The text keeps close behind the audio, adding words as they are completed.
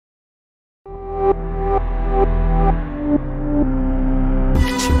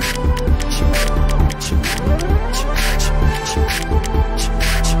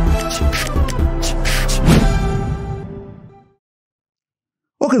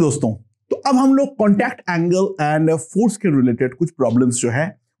दोस्तों, तो अब हम लोग कॉन्टैक्ट एंगल एंड फोर्स के रिलेटेड कुछ प्रॉब्लम्स जो है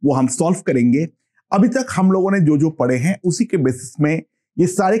वो हम सॉल्व करेंगे। अभी तक हम लोगों ने जो जो पढ़े हैं उसी के बेसिस में ये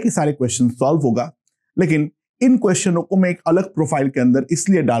सारे के सारे क्वेश्चन सॉल्व होगा, लेकिन इन क्वेश्चनों को मैं एक अलग प्रोफाइल के अंदर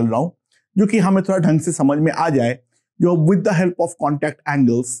इसलिए डाल रहा हूं जो कि हमें थोड़ा ढंग से समझ में आ जाए, जो with the help of contact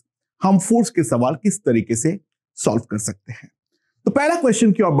angles हम फोर्स के सवाल किस तरीके से सॉल्व कर सकते हैं। तो पहला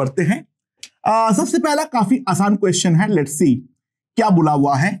क्वेश्चन की ओर बढ़ते हैं। सबसे पहला काफी आसान क्वेश्चन है। लेट्स सी क्या बोला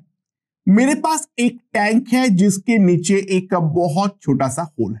हुआ है। मेरे पास एक टैंक है जिसके नीचे एक बहुत छोटा सा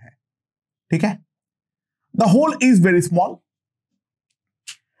होल है, ठीक है। The whole is very small.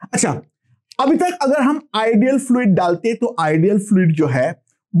 अच्छा, अभी तक अगर हम आइडियल फ्लूइड डालते तो आइडियल फ्लूइड जो है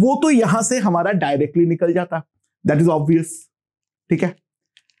वो तो यहां से हमारा डायरेक्टली निकल जाता, दैट इज ऑब्वियस, ठीक है।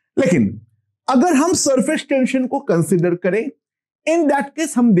 लेकिन अगर हम सरफेस टेंशन को कंसीडर करें, इन दैट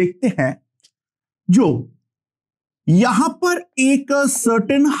केस हम देखते हैं जो यहां पर एक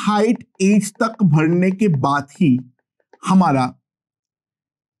सर्टेन हाइट एज तक भरने के बाद ही हमारा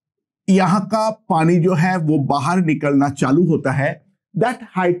यहां का पानी जो है वो बाहर निकलना चालू होता है। That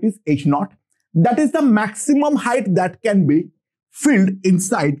height is H not, that is the maximum height that can be filled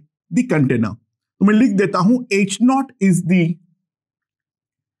inside the container. तो मैं लिख देता हूं H not is the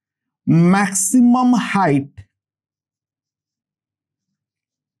maximum height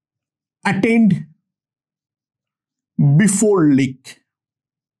attend before leak.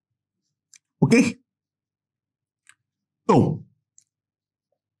 Okay, तो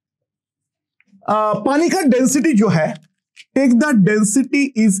पानी का डेंसिटी जो है, take the density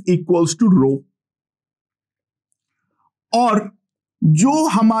is equals to रो, और जो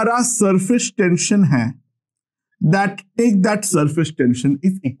हमारा सरफेस टेंशन है that take that surface tension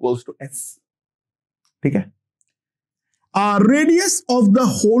is equals to S, ठीक है। Radius of the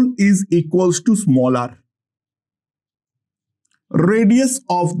whole is equals to small are, radius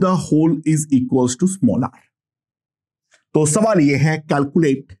of the whole is equals to small are. तो सवाल यह है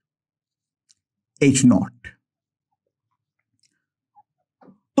कैलकुलेट एच नॉट।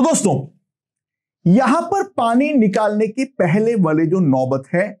 तो दोस्तों, यहां पर पानी निकालने के पहले वाले जो नौबत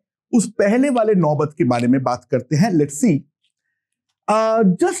है उस पहले वाले नौबत के बारे में बात करते हैं। Let's see,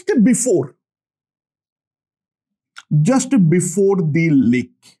 just before the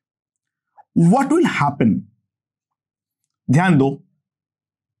leak, what will happen? ध्यान दो,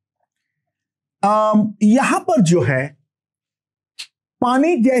 यहां पर जो है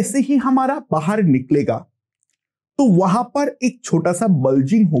पानी जैसे ही हमारा बाहर निकलेगा तो वहां पर एक छोटा सा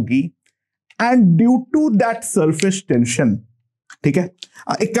बल्जिंग होगी, and due to that surface tension, ठीक है।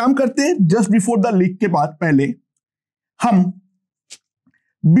 एक काम करते हैं, जस्ट बिफोर द लीक के बाद पहले हम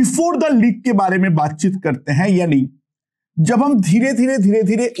बिफोर द लीक के बारे में बातचीत करते हैं, यानी जब हम धीरे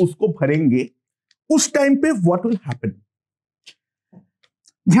धीरे उसको भरेंगे उस टाइम पे व्हाट विल हैपन।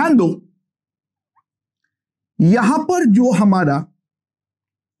 ध्यान दो, यहां पर जो हमारा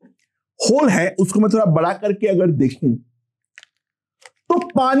होल है उसको मैं थोड़ा बड़ा करके अगर देखूं तो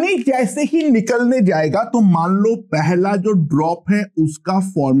पानी जैसे ही निकलने जाएगा तो मान लो पहला जो ड्रॉप है उसका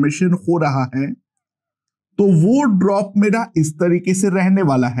फॉर्मेशन हो रहा है, तो वो ड्रॉप मेरा इस तरीके से रहने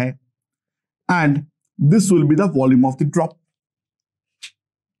वाला है, and this will be the volume of the drop,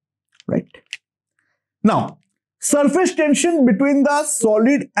 right? Now, surface tension between the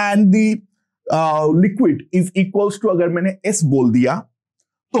solid and the liquid is equals to, अगर मैंने S बोल दिया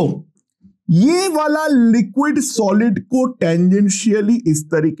तो ये वाला लिक्विड सॉलिड को टेंजेंशियली इस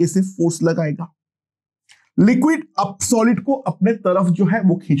तरीके से फोर्स लगाएगा। लिक्विड अब सॉलिड को अपने तरफ जो है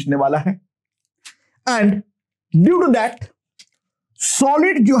वो खींचने वाला है, and due to that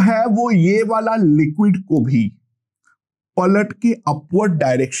solid जो है वो ये वाला लिक्विड को भी पलट के अपवर्ड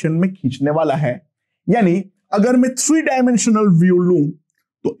डायरेक्शन में खींचने वाला है। यानी अगर मैं 3 डायमेंशनल व्यू लूं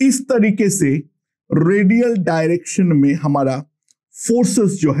तो इस तरीके से रेडियल डायरेक्शन में हमारा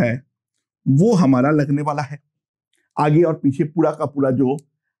फोर्सेस जो है वो हमारा लगने वाला है। आगे और पीछे पूरा का पूरा जो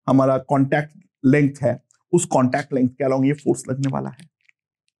हमारा कॉन्टैक्ट लेंथ है उस कॉन्टैक्ट लेंथ के अलॉन्ग ये फोर्स लगने वाला है।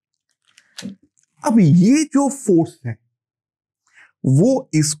 अब ये जो फोर्स है वो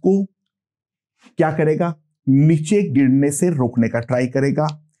इसको क्या करेगा, नीचे गिरने से रोकने का ट्राई करेगा,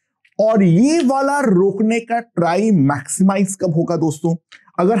 और ये वाला रोकने का ट्राई मैक्सिमाइज कब होगा दोस्तों,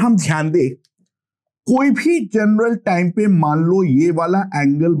 अगर हम ध्यान दें कोई भी जनरल टाइम पे मान लो ये वाला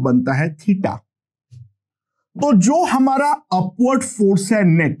एंगल बनता है थीटा, तो जो हमारा अपवर्ड फोर्स है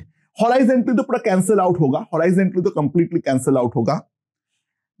नेट, हॉराइजेंटली तो पूरा कैंसिल आउट होगा, हॉराइजेंटली तो कंप्लीटली कैंसिल आउट होगा,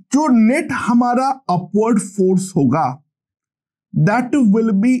 जो नेट हमारा अपवर्ड फोर्स होगा that will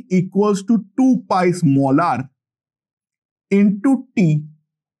be equals to 2 pi small r into t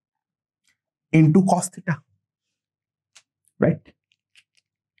into cos theta, right?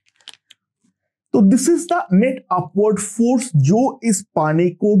 तो this is the net upward force जो इस पानी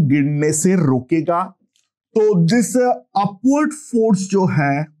को गिरने से रोकेगा। तो दिस अपवर्ड फोर्स जो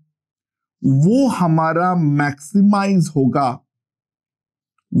है वो हमारा मैक्सिमाइज होगा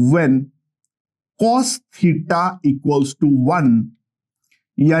when cos theta equals to 1,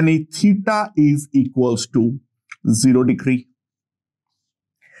 यानी theta is equals to 0 degree.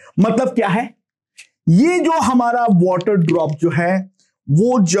 मतलब क्या है, ये जो हमारा वाटर ड्रॉप जो है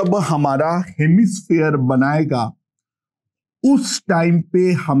वो जब हमारा हेमिस्फीयर बनाएगा उस टाइम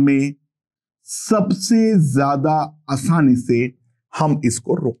पे हमें सबसे ज्यादा आसानी से हम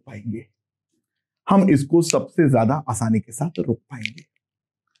इसको रोक पाएंगे, हम इसको सबसे ज्यादा आसानी के साथ रोक पाएंगे।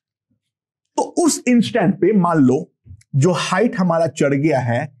 तो उस इंस्टेंट पे मान लो जो हाइट हमारा चढ़ गया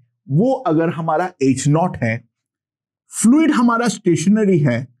है वो अगर हमारा h0 है, फ्लूइड हमारा स्टेशनरी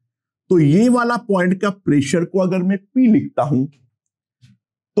है, तो ये वाला पॉइंट का प्रेशर को अगर मैं P लिखता हूं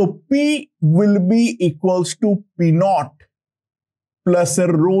तो P will be equals to P0 plus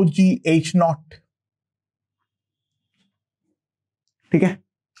row ji H0। ठीक है,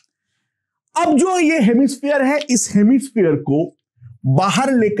 अब जो ये हेमिस्फीयर है इस हेमिस्फीयर को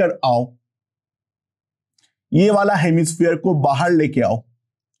बाहर लेकर आओ, ये वाला हेमिस्फीयर को बाहर लेके आओ।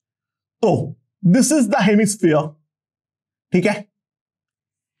 तो दिस इज द हेमिस्फीयर। ठीक है,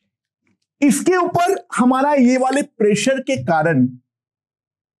 इसके ऊपर हमारा ये वाले प्रेशर के कारण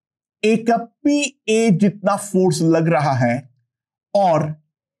एक PA जितना फोर्स लग रहा है और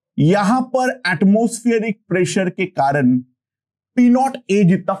यहां पर एटमॉस्फेरिक प्रेशर के कारण P0A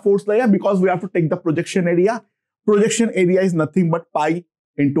जितना फोर्स लगेगा, because we have to take the projection area. Projection area is nothing but pi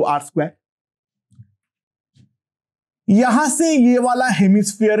into are square. यहां से ये वाला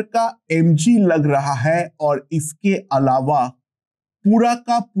हेमिस्फीयर का mg लग रहा है और इसके अलावा पूरा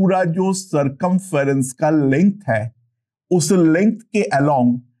का पूरा जो सरकमफेरेंस का लेंथ है उस लेंथ के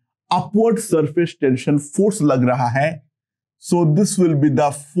along upward surface tension force लग रहा है। So this will be the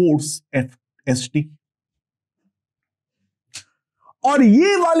force Ft। और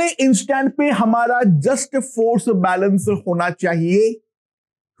ये वाले इंस्टेंट पे हमारा जस्ट फोर्स बैलेंस होना चाहिए,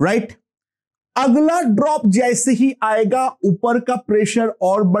 राइट। अगला ड्रॉप जैसे ही आएगा ऊपर का प्रेशर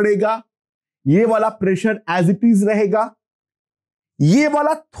और बढ़ेगा, ये वाला प्रेशर एज इट इज रहेगा, ये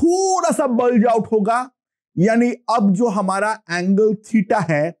वाला थोड़ा सा बल्ज आउट होगा, यानी अब जो हमारा एंगल थीटा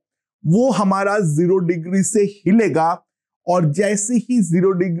है वो हमारा 0 डिग्री से हिलेगा और जैसे ही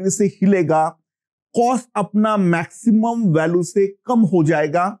 0 डिग्री से हिलेगा कॉस अपना मैक्सिमम वैल्यू से कम हो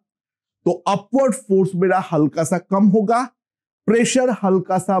जाएगा। तो अपवर्ड फोर्स मेरा हल्का सा कम होगा, प्रेशर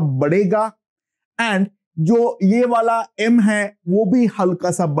हल्का सा बढ़ेगा एंड जो ये वाला m है वो भी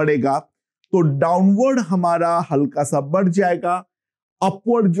हल्का सा बढ़ेगा। तो डाउनवर्ड हमारा हल्का सा बढ़ जाएगा,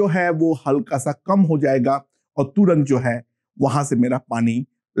 अपवर्ड जो है वो हल्का सा कम हो जाएगा और तुरंत जो है वहां से मेरा पानी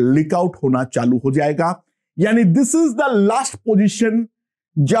लीक आउट होना चालू हो जाएगा। यानी this is the last position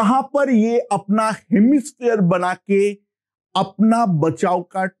जहां पर ये अपना हेमिस्फीयर बना के अपना बचाव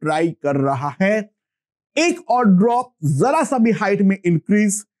का ट्राई कर रहा है। एक और ड्रॉप, जरा सा भी हाइट में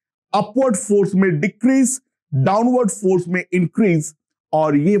इंक्रीज, अपवर्ड फोर्स में डिक्रीज, डाउनवर्ड फोर्स में इंक्रीज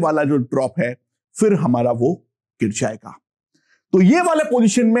और ये वाला जो ड्रॉप है फिर हमारा वो गिर जाएगा। तो ये वाले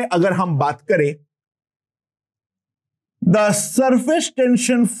पोजीशन में अगर हम बात करें, the surface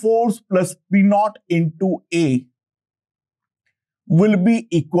tension force plus P0 into A will be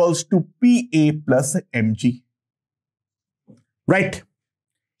equals to PA plus mg, right?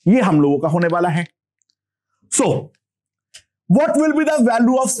 ये हम लोगों का होने वाला है। So, what will be the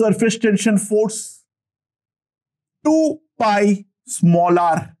value of surface tension force? 2 pi small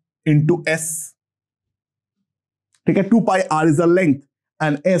r into s। ठीक है, 2 pi r is the length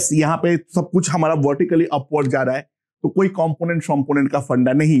and s यहां पे सब कुछ हमारा वर्टिकली अपवर्ड जा रहा है तो कोई कंपोनेंट का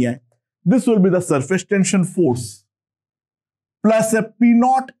फंडा नहीं है। This will be the surface tension force plus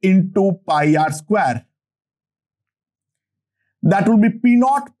P0 into pi r square, that will be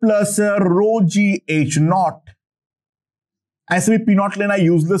P0 plus rho g H0। ऐसे भी P0 लेना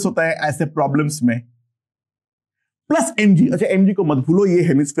यूजलेस होता है ऐसे प्रॉब्लम्स में, प्लस mg। अच्छा, mg को मत भूलो, ये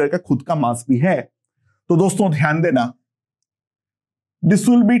हेमिस्फीयर का खुद का मास भी है। तो दोस्तों ध्यान देना, this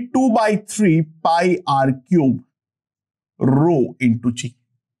will be 2/3 pi r cube rho into जी,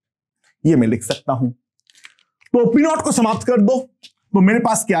 ये मैं लिख सकता हूं। तो P0 को समाप्त कर दो तो मेरे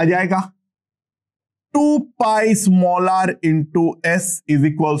पास क्या आ जाएगा, 2 pi small r into s is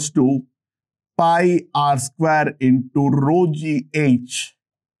equals to pi r square into rho ji h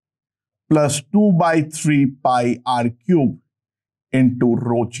plus 2/3 pi r cube into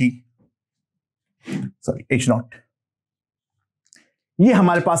rho ji, sorry H0। ये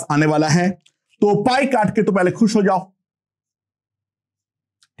हमारे पास आने वाला है। तो पाई काट के तो पहले खुश हो जाओ,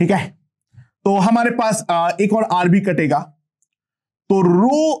 ठीक है। तो हमारे पास एक और आर भी कटेगा, तो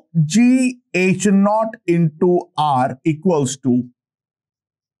रो जी H not into are equals to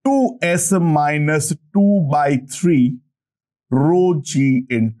 2s minus 2/3 row ji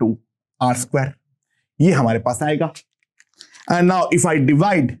into are square, ये हमारे पास आएगा। And now if I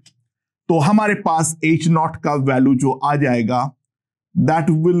divide, तो हमारे पास एच नॉट का वैल्यू जो आ जाएगा that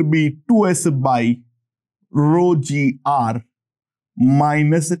will be 2s by rho ji are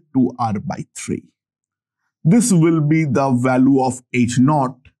minus 2r/3. This will be the value of h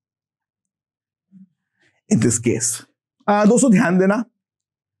naught in this case. दोस्तों ध्यान देना,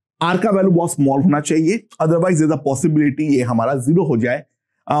 r का वैल्यू बहुत स्मॉल होना चाहिए, otherwise there is a possibility ये हमारा जीरो हो जाए।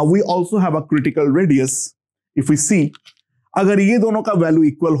 We also have a critical radius, if we सी अगर ये दोनों का वैल्यू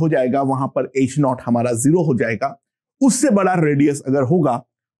इक्वल हो जाएगा वहां पर h नॉट हमारा जीरो हो जाएगा, उससे बड़ा रेडियस अगर होगा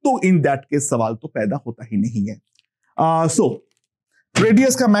तो इन दैट केस सवाल तो पैदा होता ही नहीं है। सो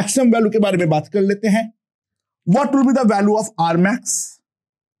रेडियस का मैक्सिमम वैल्यू के बारे में बात कर लेते हैं। What will be the value of R max?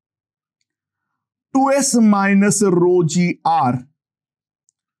 2s minus rho ji are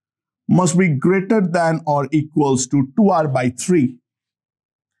must be greater than or equals to 2r/3.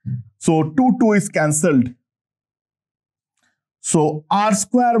 So 2 is cancelled. So r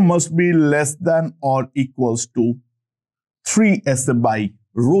square must be less than or equals to 3s by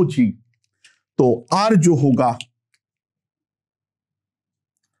rho g. तो r जो होगा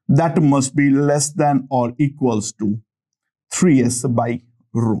that must be less than or equals to 3s by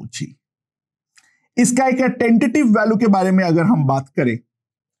rho g. इसका एक tentative value के बारे में अगर हम बात करें,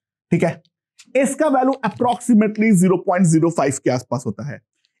 ठीक है, इसका वैल्यू अप्रोक्सीमेटली 0.05 के आसपास होता है।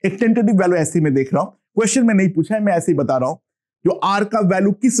 एक टेंटेटिव वैल्यू ऐसे में देख रहा हूं, क्वेश्चन में नहीं पूछा है, मैं ऐसे ही बता रहा हूं जो आर का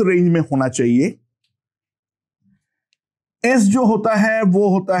वैल्यू किस रेंज में होना चाहिए। एस जो होता है वो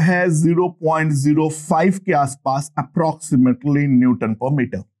होता है 0.05 के आसपास, अप्रोक्सीमेटली न्यूटन पर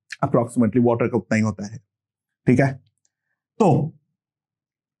मीटर, अप्रोक्सीमेटली वाटर का उतना ही होता है, ठीक है। तो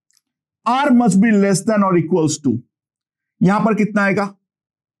are must be less than और इक्वल्स टू, यहां पर कितना आएगा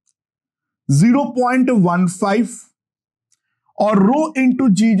 0.15 और रो इंटू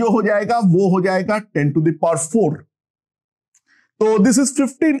जी जो हो जाएगा वो हो जाएगा 10⁴। तो दिस इज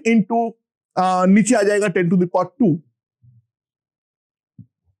 15 इंटू नीचे आ जाएगा 10⁻²।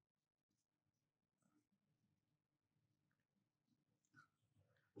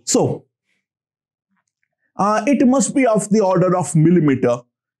 So, it must be of the order of millimeter,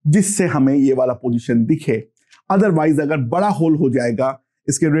 जिससे हमें ये वाला पोजीशन दिखे। अदरवाइज अगर बड़ा होल हो जाएगा,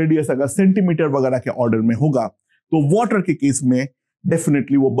 इसके रेडियस अगर सेंटीमीटर वगैरह के ऑर्डर में होगा, तो वाटर के केस में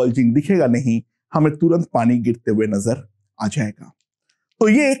डेफिनेटली वो बल्जिंग दिखेगा नहीं, हमें तुरंत पानी गिरते हुए नजर आ जाएगा। तो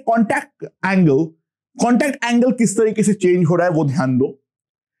ये कॉन्टैक्ट एंगल किस तरीके से चेंज हो रहा है वो ध्यान दो।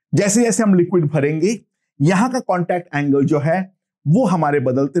 जैसे जैसे हम लिक्विड भरेंगे, यहां का कॉन्टैक्ट एंगल जो है वो हमारे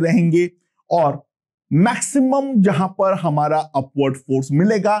बदलते रहेंगे, और मैक्सिमम जहां पर हमारा अपवर्ड फोर्स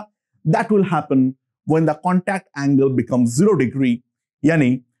मिलेगा that will happen when the contact angle becomes 0 degree,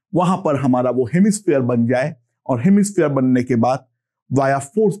 यानी वहां पर हमारा वो हेमिस्फीयर बन जाए, और हेमिस्फीयर बनने के बाद वाया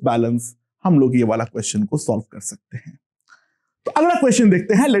फोर्स बैलेंस हम लोग ये वाला क्वेश्चन को सॉल्व कर सकते हैं। तो अगला क्वेश्चन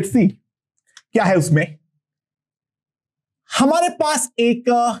देखते हैं, लेट्स सी क्या है उसमें। हमारे पास एक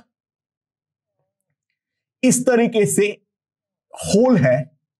इस तरीके से होल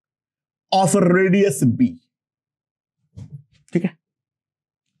है ऑफ रेडियस बी, ठीक है,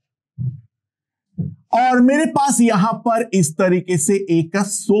 और मेरे पास यहां पर इस तरीके से एक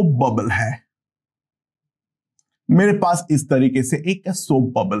सोप बबल है, मेरे पास इस तरीके से एक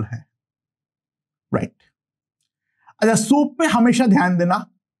सोप बबल है, राइट। अच्छा, सोप पे हमेशा ध्यान देना,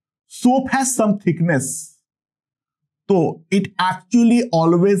 सोप हैज सम थिकनेस, तो it actually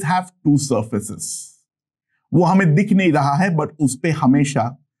always have two surfaces. वो हमें दिख नहीं रहा है, बट उस पे हमेशा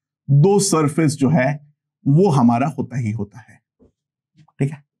दो सरफेस जो है वो हमारा होता ही होता है,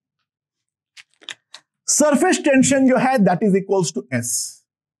 ठीक है। सरफेस टेंशन जो है that is equals to S,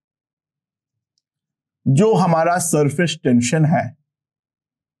 जो हमारा सरफेस टेंशन है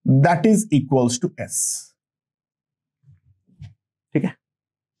that is equals to S, ठीक है।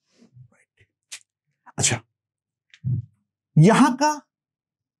 अच्छा, यहां का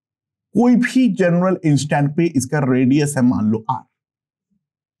कोई भी जनरल इंस्टेंट पे इसका रेडियस है मान लो आर।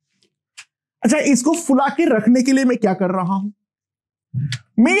 अच्छा, इसको फुला के रखने के लिए मैं क्या कर रहा हूं,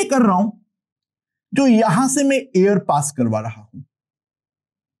 मैं ये कर रहा हूं जो यहां से मैं एयर पास करवा रहा हूं,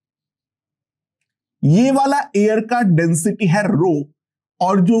 ये वाला एयर का डेंसिटी है रो,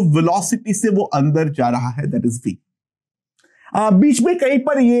 और जो वेलोसिटी से वो अंदर जा रहा है दैट इज वी। बीच में कहीं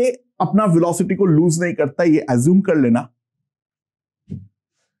पर ये अपना वेलोसिटी को लूज नहीं करता, ये एज्यूम कर लेना,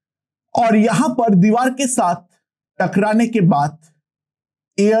 और यहां पर दीवार के साथ टकराने के बाद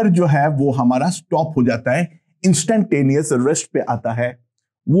एयर जो है वो हमारा स्टॉप हो जाता है, इंस्टेंटेनियस रेस्ट पे आता है,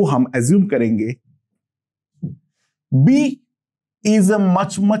 वो हम एज्यूम करेंगे B is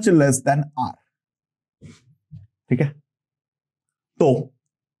much much less than are. ठीक है, तो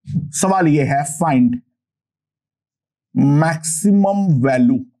सवाल ये है find maximum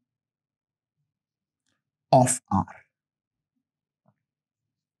value of are.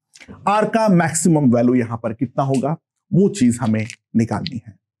 Are का मैक्सिमम वैल्यू यहां पर कितना होगा, वो चीज हमें निकालनी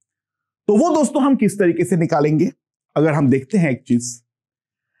है। तो वो दोस्तों हम किस तरीके से निकालेंगे, अगर हम देखते हैं एक चीज।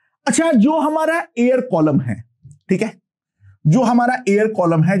 अच्छा, जो हमारा एयर कॉलम है, ठीक है, जो हमारा एयर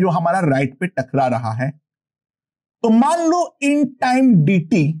कॉलम है, जो हमारा राइट पे टकरा रहा है, तो मान लो इन टाइम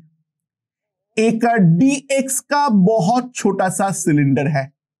dt एक dx का बहुत छोटा सा सिलेंडर है।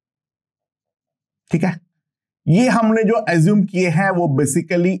 ठीक है, ये हमने जो एज्यूम किए हैं वो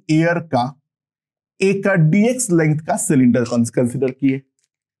बेसिकली एयर का एक dx लेंथ का सिलेंडर कंसीडर किए।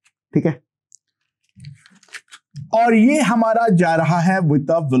 ठीक है, और ये हमारा जा रहा है with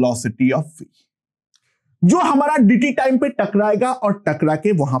the velocity of v, जो हमारा dt टाइम पे टकराएगा और टकरा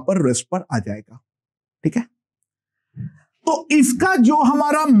के वहां पर रेस्ट पर आ जाएगा। ठीक है, तो इसका जो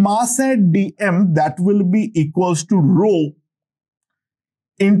हमारा मास है dm, that will be equals to row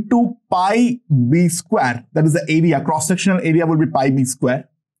into pi b square, that is the area, cross sectional area will be pi b square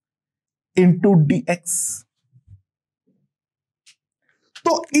into dx।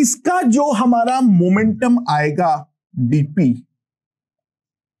 तो इसका जो हमारा मोमेंटम आएगा dp,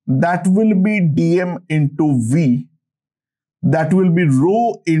 that will be dm into v, that will be rho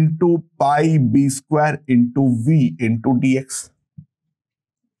into pi b square into v into dx।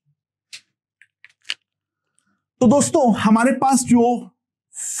 तो दोस्तों हमारे पास जो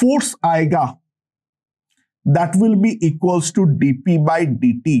force आएगा that will be equals to dp by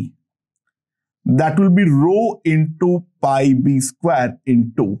dt, that will be rho into pi b square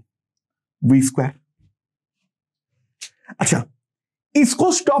into v square। अच्छा,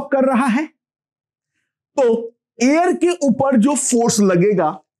 इसको stop कर रहा है, तो एयर के ऊपर जो फोर्स लगेगा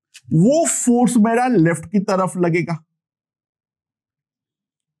वो फोर्स मेरा लेफ्ट की तरफ लगेगा।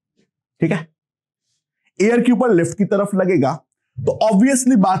 ठीक है, एयर के ऊपर लेफ्ट की तरफ लगेगा, तो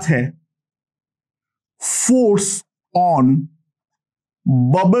ऑब्वियसली बात है फोर्स ऑन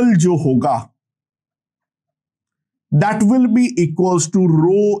बबल जो होगा that will be equals to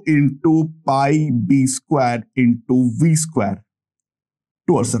rho into pi B square into we square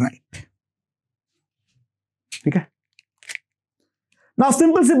towards right. ठीक है, नाउ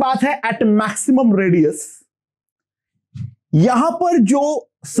सिंपल सी बात है, एट मैक्सिमम रेडियस यहां पर जो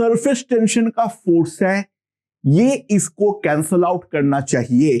सरफेस टेंशन का फोर्स है ये इसको कैंसल आउट करना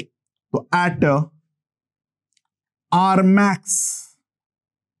चाहिए। तो eight R max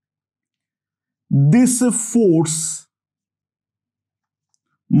this force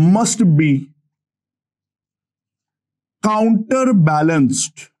must be counter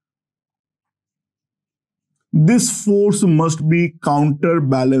balanced, this force must be counter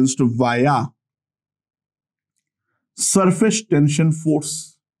balanced via surface tension force.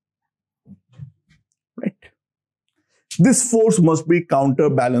 This force must be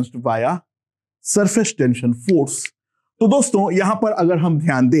counterbalanced via surface tension force। तो दोस्तों यहां पर अगर हम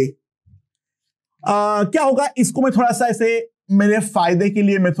ध्यान दें क्या होगा, इसको मैं थोड़ा सा ऐसे मेरे फायदे के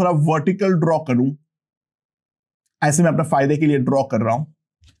लिए मैं थोड़ा वर्टिकल ड्रॉ करूं, ऐसे मैं अपने फायदे के लिए ड्रॉ कर रहा हूं।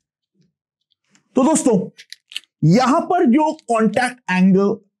 तो दोस्तों यहां पर जो कांटेक्ट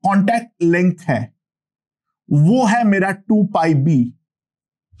एंगल, कांटेक्ट लेंथ है वो है मेरा 2 पाई बी।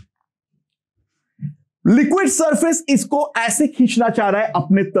 लिक्विड सरफेस इसको ऐसे खींचना चाह रहा है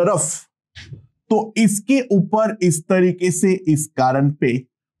अपने तरफ, तो इसके ऊपर इस तरीके से इस कारण पे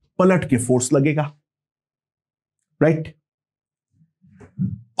पलट के फोर्स लगेगा, राइट।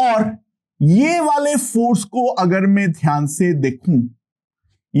 और ये वाले फोर्स को अगर मैं ध्यान से देखूं,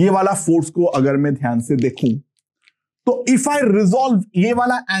 ये वाला फोर्स को अगर मैं ध्यान से देखूं, तो इफ आई रिजॉल्व ये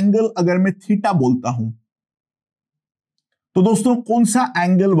वाला एंगल अगर मैं थीटा बोलता हूं, तो दोस्तों कौन सा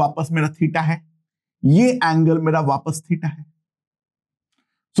एंगल वापस मेरा थीटा है, ये एंगल मेरा वापस थीटा है।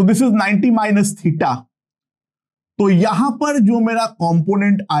 So this is 90 minus theta. तो यहां पर जो मेरा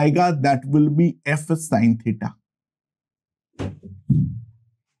कंपोनेंट आएगा that will be F sine theta.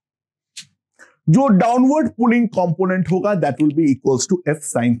 जो डाउनवर्ड पुलिंग कंपोनेंट होगा that will be equals to F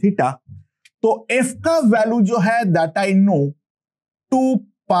sine theta. तो एफ का वैल्यू जो है that I know 2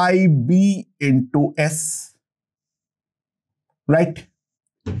 pi B into S, right.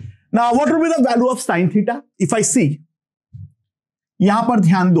 Now, what will be the value of sin theta? If I see, यहां पर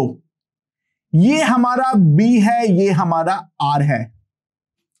ध्यान दो, ये हमारा B है, ये हमारा R है,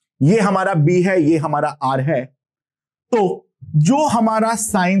 ये हमारा B है, ये हमारा R है। तो जो हमारा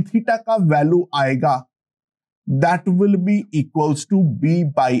साइन थीटा का वैल्यू आएगा that will be equals to be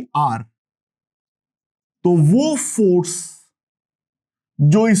by are. तो वो फोर्स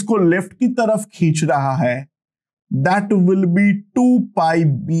जो इसको लेफ्ट की तरफ खींच रहा है that will be 2 pi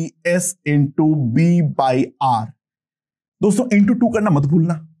B S into B by are. दोस्तों इंटू 2 करना मत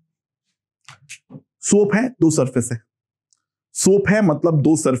भूलना। सोप है, दो सरफेस है, सोप है मतलब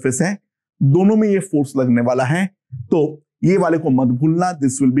दो सरफेस है, दोनों में ये फोर्स लगने वाला है, तो ये वाले को मत भूलना।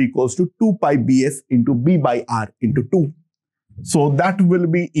 This will be equals to 2 pi B S into B by are into 2। So that will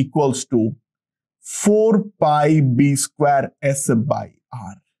be equals to 4 pi B square S by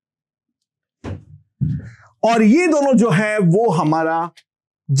are. और ये दोनों जो है वो हमारा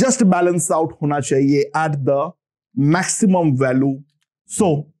जस्ट बैलेंस आउट होना चाहिए at the maximum value.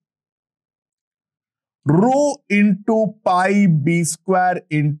 So rho into pi B square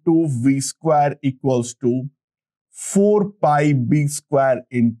into we square equals to 4 pi b square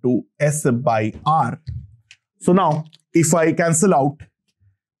into s by r. So now if I cancel out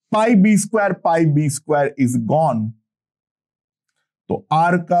pi b square is gone, तो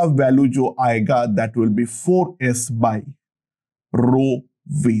r का value जो आएगा that will be 4s by rho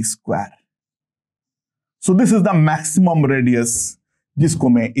v square. So this is the maximum radius जिसको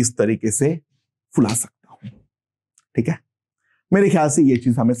मैं इस तरीके से फुला सकता हूं। ठीक है, मेरे ख्याल से ये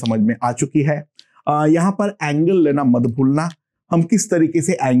चीज हमें समझ में आ चुकी है। यहां पर एंगल लेना मत भूलना, हम किस तरीके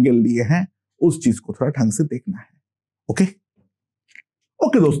से एंगल लिए हैं उस चीज को थोड़ा ढंग से देखना है। ओके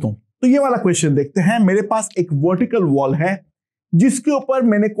ओके दोस्तों, तो ये वाला क्वेश्चन देखते हैं। मेरे पास एक वर्टिकल वॉल है जिसके ऊपर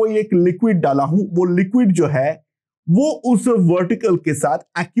मैंने कोई एक लिक्विड डाला हूं। वो लिक्विड जो है वो उस वर्टिकल के साथ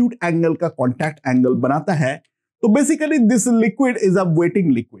एक्यूट एंगल का कॉन्टैक्ट एंगल बनाता है। तो basically this liquid is a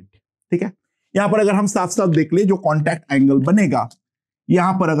waiting liquid. ठीक है, यहां पर अगर हम साफ साफ देख ले जो कॉन्टैक्ट एंगल बनेगा,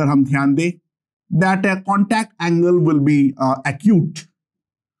 यहां पर अगर हम ध्यान दें that a contact angle will be acute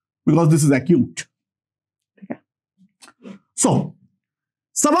because this is acute. ठीक है, so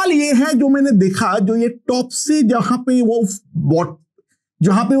सवाल ये है जो मैंने देखा, जो ये टॉप से जहां पे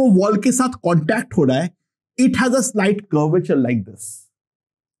वो वॉल के साथ कांटेक्ट हो रहा है, it has a slight curvature like this.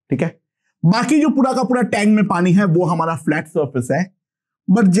 ठीक है, बाकी जो पूरा का पूरा टैंक में पानी है वो हमारा फ्लैट सरफेस है,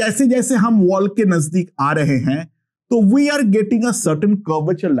 बट जैसे जैसे हम वॉल के नजदीक आ रहे हैं तो we are getting a certain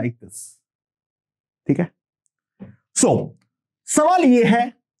curvature like this. ठीक है, सो सवाल ये है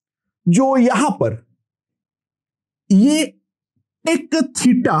जो यहां पर ये take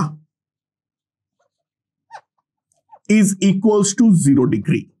theta is equals to 0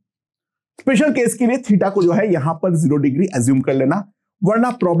 degree. Special case के लिए थीटा को जो है यहां पर 0 डिग्री एज्यूम कर लेना,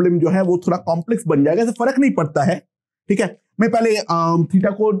 वरना प्रॉब्लम जो है वो थोड़ा कॉम्प्लेक्स बन जाएगा। इससे फर्क नहीं पड़ता है। ठीक है, मैं पहले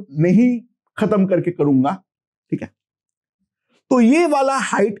थीटा को नहीं खत्म करके करूंगा। ठीक है, तो ये वाला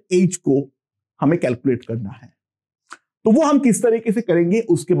हाइट एज को हमें कैलकुलेट करना है, तो वो हम किस तरीके से करेंगे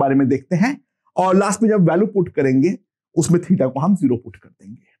उसके बारे में देखते हैं। और लास्ट में जब वैल्यू पुट करेंगे उसमें थीटा को हम 0 पुट कर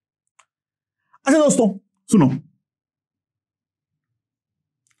देंगे। अच्छा दोस्तों सुनो,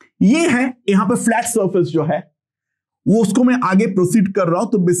 ये है यहां पे फ्लैट सरफेस जो है वो उसको मैं आगे प्रोसीड कर रहा हूं।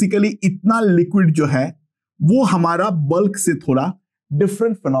 तो बेसिकली इतना लिक्विड जो है वो हमारा बल्क से थोड़ा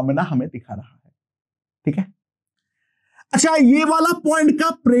डिफरेंट फिनोमेना हमें दिखा रहा है। ठीक है, अच्छा ये वाला पॉइंट का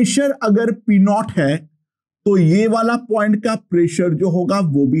प्रेशर अगर पी नॉट है तो ये वाला पॉइंट का प्रेशर जो होगा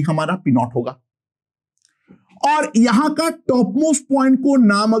वो भी हमारा पी नॉट होगा। और यहां का टॉप मोस्ट पॉइंट को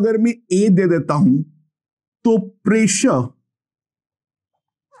नाम अगर मैं ए दे देता हूं तो pressure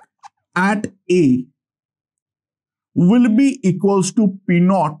at A will be equals to P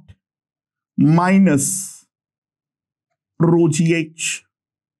not minus rho ji H.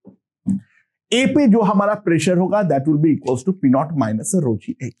 ए पे जो हमारा प्रेशर होगा that will be equals to P not minus rho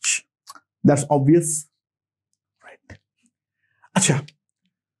ji H. That's obvious, right. अच्छा,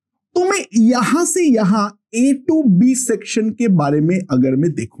 तो मैं यहां से यहां ए टू बी सेक्शन के बारे में अगर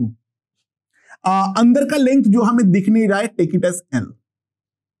मैं देखूं, अंदर का लेंथ जो हमें दिख नहीं रहा है, टेक इट एज एल।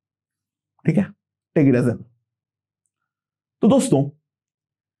 ठीक है, टेक इट एज एल। तो दोस्तों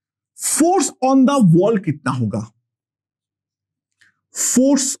फोर्स ऑन द वॉल कितना होगा?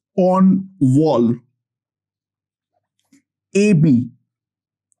 Force on wall A be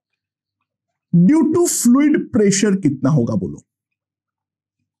due to fluid pressure कितना होगा बोलो?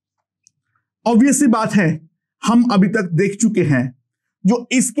 ऑब्वियस सी बात है, हम अभी तक देख चुके हैं, जो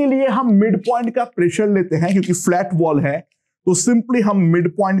इसके लिए हम मिड पॉइंट का प्रेशर लेते हैं क्योंकि फ्लैट वॉल है, तो सिंपली हम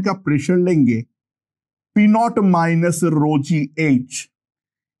मिड पॉइंट का प्रेशर लेंगे P not minus rho ji H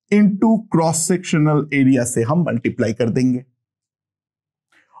into cross sectional area से हम मल्टीप्लाई कर देंगे,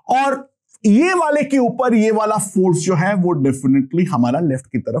 और ये वाले के ऊपर ये वाला फोर्स जो है वो डेफिनेटली हमारा लेफ्ट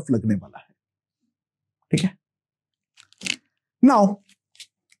की तरफ लगने वाला है। ठीक है, now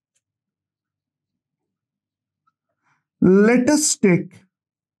let us take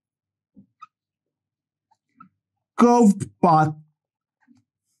curved path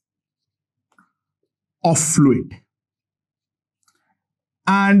of fluid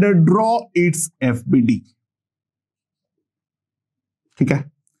and draw its FBD. ठीक है,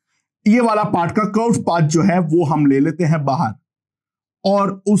 ये वाला पार्ट का कर्व्ड पाथ जो है वो हम ले लेते हैं बाहर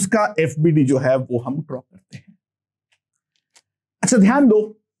और उसका FBD जो है वो हम ड्रॉ करते हैं। अच्छा ध्यान दो,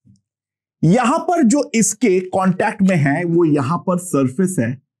 यहां पर जो इसके कांटेक्ट में है वो यहां पर सरफेस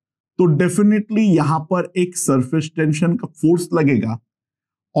है, तो डेफिनेटली यहां पर एक सरफेस टेंशन का फोर्स लगेगा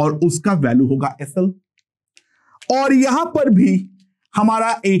और उसका वैल्यू होगा SL। और यहां पर भी हमारा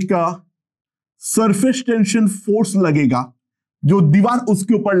एक सरफेस टेंशन फोर्स लगेगा जो दीवार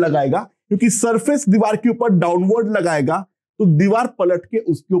उसके ऊपर लगाएगा, क्योंकि सरफेस दीवार के ऊपर डाउनवर्ड लगाएगा तो दीवार पलट के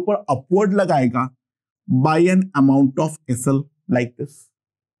उसके ऊपर अपवर्ड लगाएगा bye an amount of SL like this.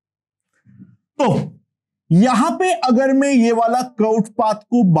 तो यहां पे अगर मैं ये वाला कर्व्ड पाथ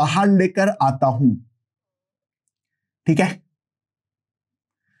को बाहर लेकर आता हूं, ठीक है,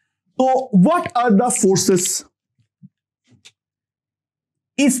 तो व्हाट आर द फोर्सेस?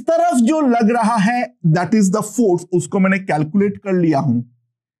 इस तरफ जो लग रहा है दैट इज द फोर्स, उसको मैंने कैलकुलेट कर लिया हूं,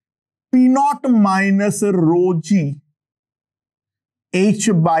 P0 माइनस रो जी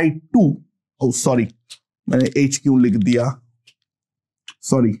H/2। ओ सॉरी, मैंने H क्यों लिख दिया,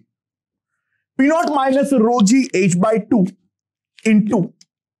 सॉरी, P0 माइनस रो जी H/2 इंटू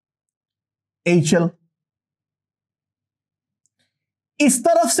HL। इस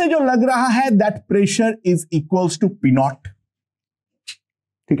तरफ से जो लग रहा है that pressure is equals to P0।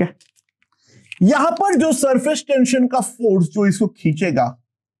 ठीक है, यहां पर जो सरफेस टेंशन का फोर्स जो इसको खींचेगा,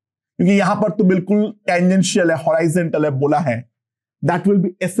 क्योंकि यहां पर तो बिल्कुल टेंजेंशियल है, हॉराइजेंटल है बोला है, that will be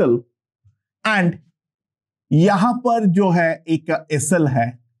SL। And यहां पर जो है एक SL है।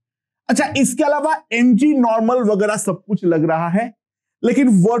 अच्छा, इसके अलावा mg नॉर्मल वगैरह सब कुछ लग रहा है, लेकिन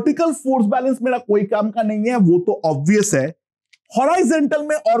वर्टिकल फोर्स बैलेंस मेरा कोई काम का नहीं है, वो तो ऑब्वियस है। हॉराइजेंटल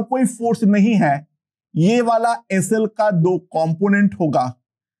में और कोई फोर्स नहीं है, ये वाला SL का दो कंपोनेंट होगा।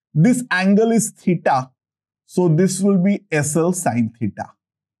 This angle is theta, so this will be SL sin theta।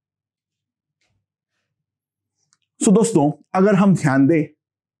 So दोस्तों, अगर हम ध्यान दें,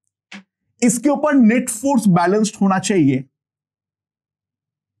 इसके ऊपर नेट फोर्स बैलेंस्ड होना चाहिए,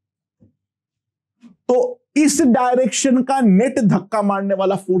 तो इस डायरेक्शन का नेट धक्का मारने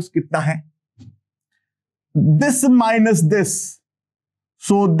वाला फोर्स कितना है? This minus this,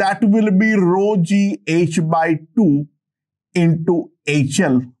 so that will be rho g H/2 into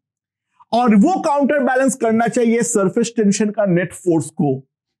HL। और वो काउंटर बैलेंस करना चाहिए सरफेस टेंशन का नेट फोर्स को,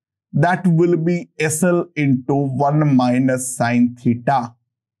 that will be SL into 1 minus sine theta.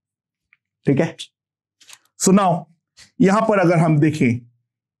 ठीक है, सो नाउ यहां पर अगर हम देखें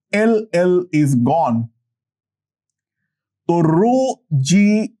LL इज गॉन, तो रो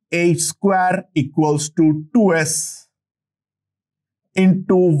जी H² equals to 2S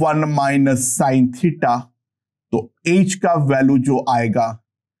into 1 minus sine theta. तो H का वैल्यू जो आएगा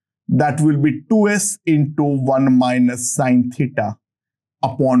that will be 2S into 1 minus sin theta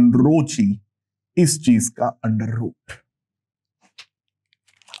upon rho g, इस चीज का अंडर रूट।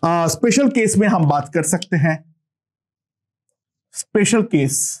 स्पेशल केस में हम बात कर सकते हैं। Special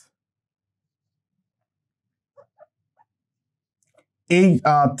case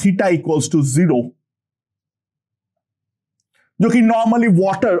theta equals to 0, जो कि नॉर्मली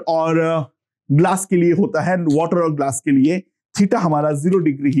वाटर और ग्लास के लिए होता है। वाटर और ग्लास के लिए थीटा हमारा 0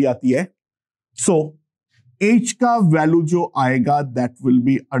 डिग्री ही आती है। सो H का वैल्यू जो आएगा that will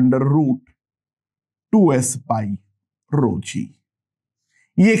be under root 2S by rho जी।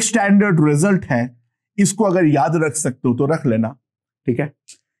 ये एक स्टैंडर्ड रिजल्ट है, इसको अगर याद रख सकते हो तो रख लेना। ठीक है,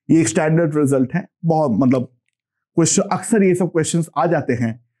 ये एक स्टैंडर्ड रिजल्ट है, बहुत मतलब क्वेश्चन अक्सर ये सब क्वेश्चंस आ जाते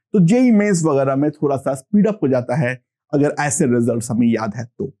हैं, तो जेईई मेंस वगैरह में थोड़ा सा स्पीड अप हो जाता है अगर ऐसे रिजल्ट्स हमें याद है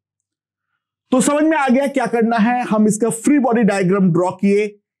तो समझ में आ गया क्या करना है। हम इसका फ्री बॉडी डायग्राम ड्रॉ किए।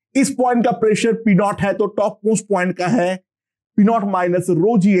 इस पॉइंट का प्रेशर P0 है, तो टॉप मोस्ट पॉइंट का है P0 माइनस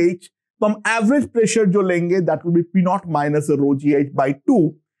रो जी एच, तो हम एवरेज प्रेशर जो लेंगे that will be P0 minus rho ji H by 2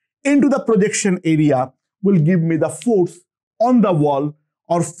 into the projection area will give me the force on the wall,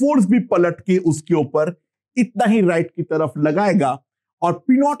 और force भी पलट के उसके ऊपर इतना ही राइट की तरफ लगाएगा, और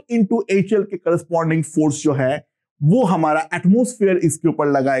P0 इंटू HL के करस्पॉन्डिंग फोर्स जो है वो हमारा एटमोस्फेयर इसके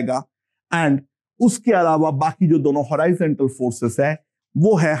ऊपर लगाएगा। एंड उसके अलावा बाकी जो दोनों हॉराइजेंटल फोर्सेस है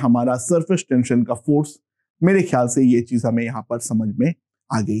वो है हमारा सरफेस टेंशन का फोर्स। मेरे ख्याल से ये चीज हमें यहां पर समझ में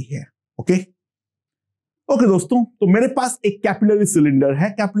आ गई है। ओके दोस्तों, तो मेरे पास एक कैपिलरी सिलेंडर है।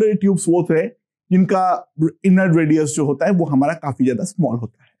 कैपिलरी ट्यूब्स वो थे जिनका इनर रेडियस जो होता है वो हमारा काफी ज्यादा स्मॉल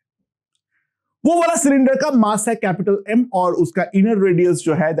होता है। वो वाला सिलेंडर का मास है कैपिटल M और उसका इनर रेडियस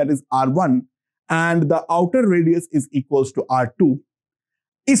जो है that is R1 and the outer radius is equals to R2।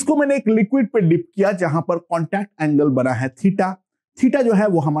 इसको मैंने एक लिक्विड पे डिप किया जहां पर कांटेक्ट एंगल बना है थीटा। थीटा जो है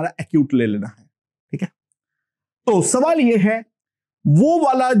वो हमारा एक्यूट ले लेना है, ठीक है। तो सवाल ये है वो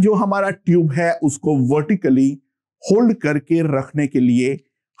वाला जो हमारा ट्यूब है उसको वर्टिकली होल्ड करके रखने के लिए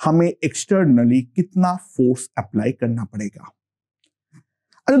हमें एक्सटर्नली कितना फोर्स अप्लाई करना पड़ेगा।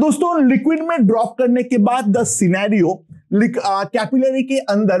 अच्छा दोस्तों, लिक्विड में ड्रॉप करने के बाद द सिनेरियो कैपिलरी के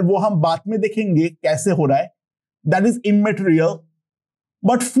अंदर वो हम बाद में देखेंगे कैसे हो रहा है, दैट इज इमैटेरियल,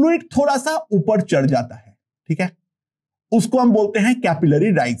 बट फ्लूइड थोड़ा सा ऊपर चढ़ जाता है, ठीक है, उसको हम बोलते हैं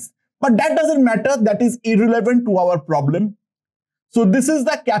capillary rise, but that doesn't matter, that is irrelevant to our problem. So this is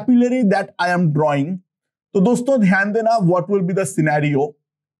the capillary that I am drawing. तो दोस्तों ध्यान देना, what will be the scenario,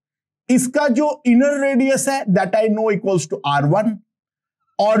 इसका जो इनर रेडियस है that I know equals to R1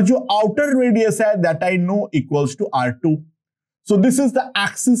 और जो outer radius है that I know equals to R2। So this is the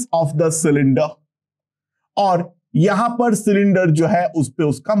axis of the cylinder और यहां पर सिलेंडर जो है उस पे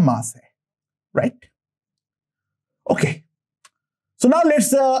उसका मास है, right. Okay, so now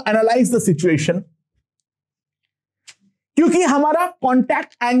let's analyse the situation. क्योंकि हमारा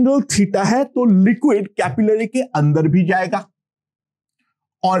कांटेक्ट एंगल थीटा है तो लिक्विड कैपिलरी के अंदर भी जाएगा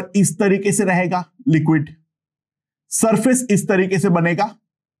और इस तरीके से रहेगा लिक्विड, सरफेस इस तरीके से बनेगा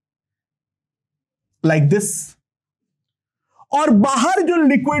लाइक दिस, और बाहर जो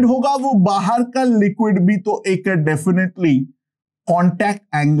लिक्विड होगा वो बाहर का लिक्विड भी तो एक डेफिनेटली कांटेक्ट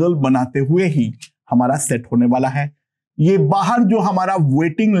एंगल बनाते हुए ही हमारा सेट होने वाला है। ये बाहर जो हमारा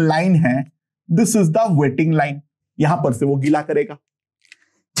वेटिंग लाइन है, this is the waiting line, यहां पर से वो गीला करेगा।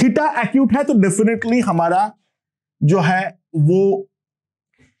 थीटा एक्यूट है तो डेफिनेटली हमारा जो है वो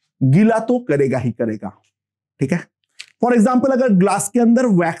गीला तो करेगा ही करेगा, ठीक है। फॉर एग्जाम्पल अगर ग्लास के अंदर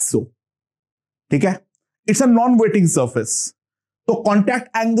वैक्स हो, ठीक है, it's a non waiting surface, तो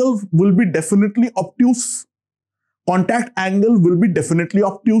contact angle will be definitely obtuse, contact angle will be definitely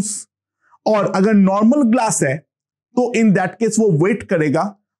obtuse. और अगर नॉर्मल ग्लास है तो इन दैट केस वो वेट करेगा,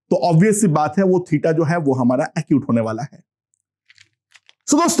 तो ऑब्वियस सी बात है वो थीटा जो है वो हमारा एक्यूट होने वाला है।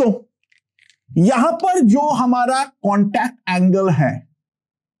 सो दोस्तों यहां पर जो हमारा कांटेक्ट एंगल है,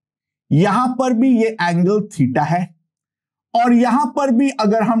 यहां पर भी ये एंगल थीटा है और यहां पर भी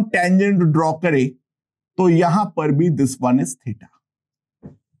अगर हम टेंजेंट ड्रॉ करें तो यहां पर भी दिस वन इज थीटा,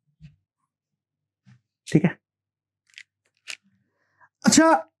 ठीक है।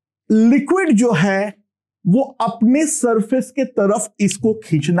 अच्छा, लिक्विड जो है वो अपने सरफेस के तरफ इसको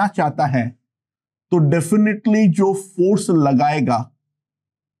खींचना चाहता है तो डेफिनेटली जो फोर्स लगाएगा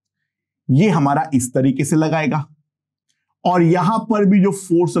ये हमारा इस तरीके से लगाएगा और यहां पर भी जो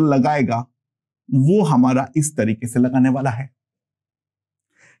फोर्स लगाएगा वो हमारा इस तरीके से लगाने वाला है।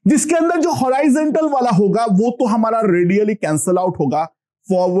 जिसके अंदर जो हॉराइजेंटल वाला होगा वो तो हमारा रेडियली कैंसल आउट होगा,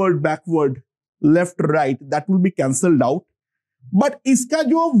 forward backward left right that will be cancelled out, but इसका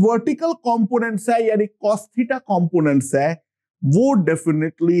जो वर्टिकल कंपोनेंट्स है यानी cos थीटा कंपोनेंट्स है वो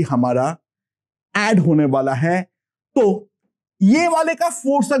डेफिनेटली हमारा ऐड होने वाला है। तो ये वाले का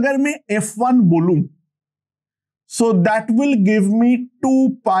फोर्स अगर मैं F1 बोलूं, so that will give me 2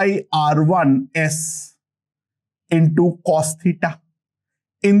 pi R1s into cos theta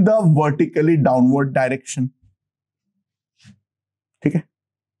in the vertically downward direction, ठीक है।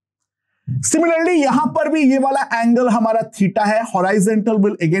 सिमिलरली यहां पर भी ये वाला एंगल हमारा थीटा है, horizontal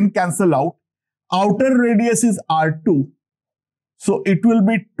will again cancel out, outer radius is R2, so it will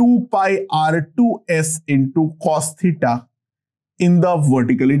be 2 pi R2s into cos theta in the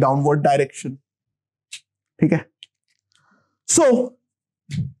vertically downward direction, ठीक है। सो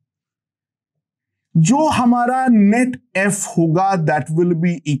जो हमारा नेट F होगा that will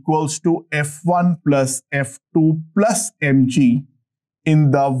be equals to F1 plus F2 plus mg in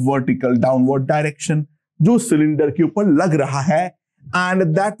the vertical downward direction जो cylinder के ऊपर लग रहा है, and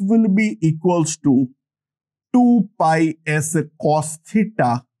that will be equals to 2 pi s cos theta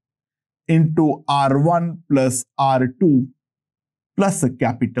into R1 plus R2 plus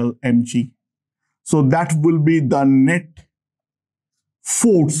capital mg. So that will be the net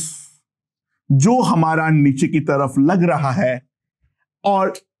force जो हमारा नीचे की तरफ लग रहा है,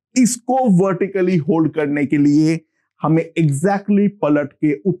 और इसको वर्टिकली होल्ड करने के लिए हमें एग्जैक्टली पलट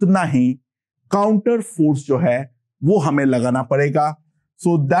के उतना ही काउंटर फोर्स जो है वो हमें लगाना पड़ेगा।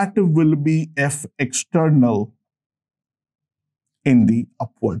 So that will be F external in the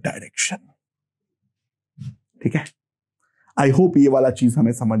upward direction, ठीक है। आई होप ये वाला चीज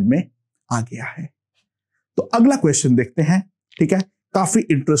हमें समझ में आ गया है। तो अगला क्वेश्चन देखते हैं, ठीक है। काफी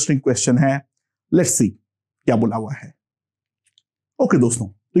इंटरेस्टिंग क्वेश्चन है, लेट्स सी क्या बोला हुआ है। ओके दोस्तों,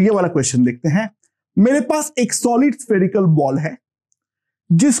 तो ये वाला क्वेश्चन देखते हैं। मेरे पास एक सॉलिड स्फेरिकल बॉल है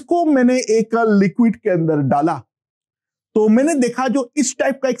जिसको मैंने एक लिक्विड के अंदर डाला। तो मैंने देखा जो इस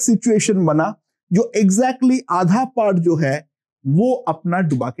टाइप का एक सिचुएशन बना, जो एग्जैक्टली आधा पार्ट जो है वो अपना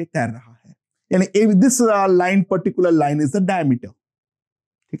डुबा के तैर रहा है, यानी this line, particular line is the diameter.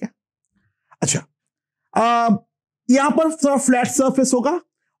 ठीक है, अच्छा, यहां पर थोड़ा फ्लैट सरफेस होगा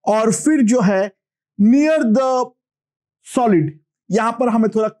और फिर जो है नियर द सॉलिड यहां पर हमें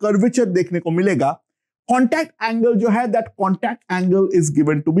थोड़ा कर्वेचर देखने को मिलेगा। कॉन्टैक्ट एंगल जो है, that contact angle is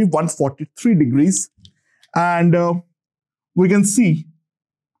given to be 143 degrees and we can see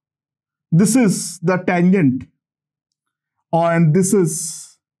this is the tangent and this is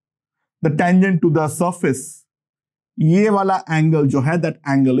the tangent to the surface. ये वाला एंगल जो है that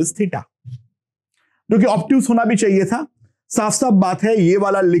angle is theta, जो कि obtuse होना भी चाहिए था। साफ साफ बात है, ये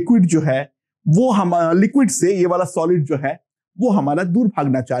वाला लिक्विड जो है वो हमारा लिक्विड से ये वाला सॉलिड जो है वो हमारा दूर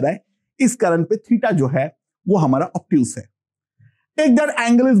भागना चाह रहा है, इस कारण पे थीटा जो है वो हमारा ऑब्ट्यूज है। Take that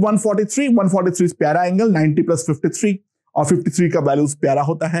angle is 143। 143 प्यारा एंगल, 90 प्लस 53 और 53 का वैल्यू प्यारा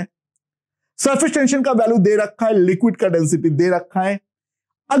होता है। सरफेस टेंशन का वैल्यू दे रखा है, लिक्विड का डेंसिटी दे रखा है।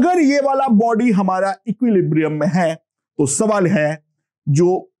 अगर ये वाला बॉडी हमारा इक्विलिब्रियम में है तो सवाल है जो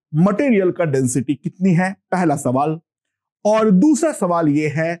मटेरियल का डेंसिटी कितनी है, पहला सवाल। और दूसरा सवाल ये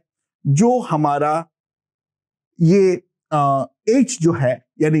है जो हमारा ये एच जो है,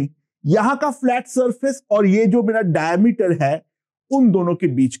 यानी यहां का फ्लैट सरफेस और ये जो मेरा डायमीटर है, उन दोनों के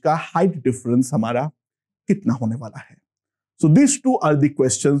बीच का हाइट डिफरेंस हमारा कितना होने वाला है। So this to are the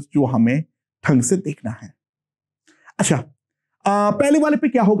questions जो हमें ढंग से देखना है। अच्छा, पहले वाले पे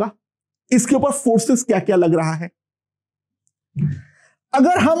क्या होगा, इसके ऊपर फोर्सेस क्या क्या लग रहा है।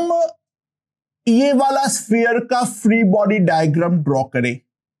 अगर हम ये वाला स्फीयर का फ्री बॉडी डायग्राम ड्रॉ करें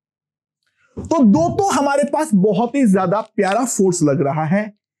तो दो तो हमारे पास बहुत ही ज्यादा प्यारा फोर्स लग रहा है।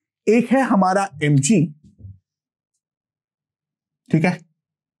 एक है हमारा mg, ठीक है,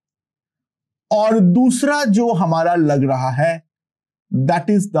 और दूसरा जो हमारा लग रहा है that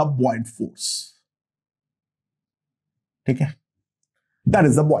is the buoyant force. ठीक है, that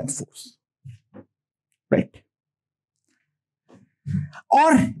is the buoyant force, right.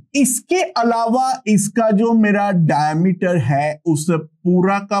 और इसके अलावा इसका जो मेरा डायमीटर है, उस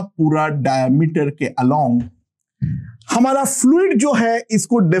पूरा का पूरा डायमीटर के अलोंग हमारा फ्लूइड जो है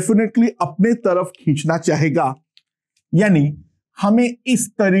इसको डेफिनेटली अपने तरफ खींचना चाहेगा, यानी हमें इस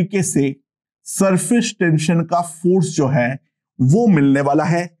तरीके से सरफेस टेंशन का फोर्स जो है वो मिलने वाला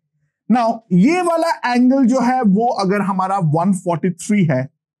है। नाउ ये वाला एंगल जो है वो अगर हमारा 143 है,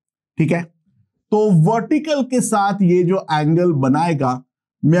 ठीक है, तो वर्टिकल के साथ ये जो एंगल बनाएगा,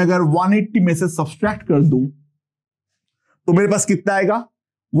 मैं अगर 180 में से सब्सट्रैक्ट कर दूं तो मेरे पास कितना आएगा,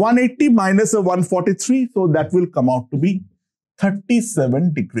 180 minus 143, so that will come out to be 37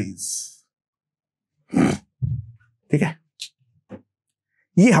 degrees. ठीक है,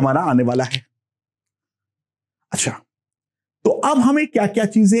 ये हमारा आने वाला है। अच्छा, तो अब हमें क्या क्या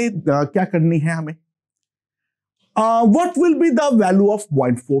चीजें क्या करनी है हमें। What will be the value of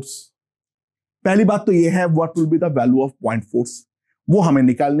buoyant force. पहली बात तो ये है what will be the value of buoyant force, वो हमें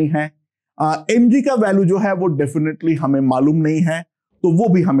निकालनी है। mg का वैल्यू जो है वो डेफिनेटली हमें मालूम नहीं है, तो वो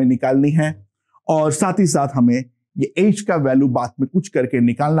भी हमें निकालनी है। और साथ ही साथ हमें ये h का वैल्यू बाद में कुछ करके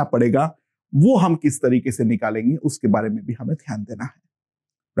निकालना पड़ेगा, वो हम किस तरीके से निकालेंगे उसके बारे में भी हमें ध्यान देना है,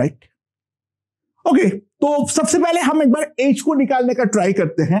 राइट। ओके, तो सबसे पहले हम एक बार h को निकालने का ट्राई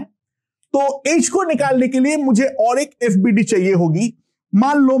करते हैं। तो h को निकालने के लिए मुझे और एक FBD चाहिए होगी।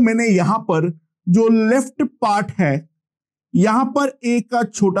 मान लो मैंने यहां पर जो लेफ्ट पार्ट है, यहां पर एक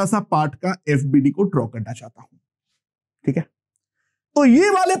छोटा सा पार्ट का FBD को ड्रॉ करना चाहता हूं, ठीक है। तो ये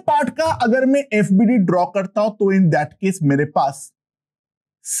वाले पार्ट का अगर मैं FBD ड्रॉ करता हूं तो इन दैट केस मेरे पास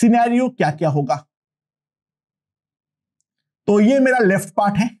सिनेरियो क्या क्या होगा। तो ये मेरा लेफ्ट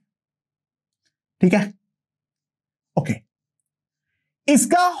पार्ट है, ठीक है, ओके।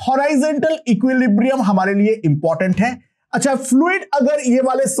 इसका हॉराइजेंटल इक्विलिब्रियम हमारे लिए इंपॉर्टेंट है। अच्छा, फ्लूइड अगर ये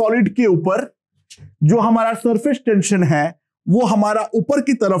वाले सॉलिड के ऊपर जो हमारा सरफेस टेंशन है वो हमारा ऊपर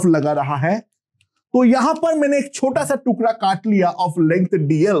की तरफ लगा रहा है, तो यहां पर मैंने एक छोटा सा टुकड़ा काट लिया ऑफ लेंथ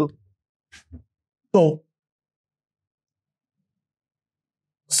dl, तो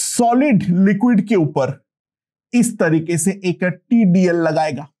सॉलिड लिक्विड के ऊपर इस तरीके से एक TDL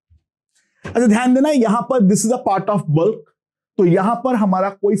लगाएगा। अच्छा, ध्यान देना यहां पर this is a part of bulk, तो यहां पर हमारा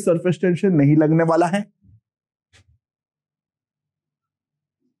कोई सरफेस टेंशन नहीं लगने वाला है।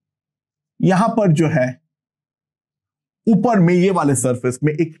 यहां पर जो है ऊपर में ये वाले सरफेस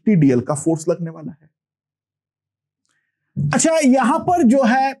में एक TDL का फोर्स लगने वाला है। अच्छा, यहां पर जो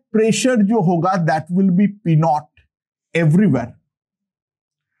है प्रेशर जो होगा that will be P not everywhere,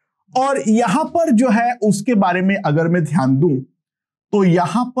 और यहां पर जो है उसके बारे में अगर मैं ध्यान दूं तो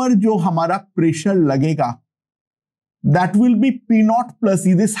यहां पर जो हमारा प्रेशर लगेगा that will be P not plus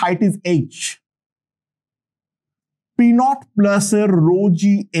this height is H, P not plus row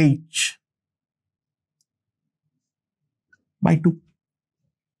ji H by 2।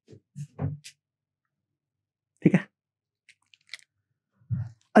 ठीक है।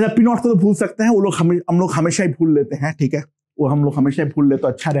 अच्छा, पी नॉट को तो भूल सकते हैं, वो लोग हम लोग हमेशा ही भूल लेते हैं। ठीक है, वो हम लोग हमेशा ही भूल ले तो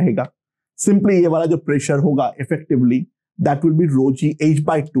अच्छा रहेगा। सिंपली ये वाला जो प्रेशर होगा effectively that will be row ji H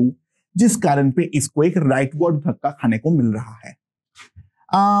by 2, जिस कारण पे इसको एक राइटवर्ड धक्का खाने को मिल रहा है।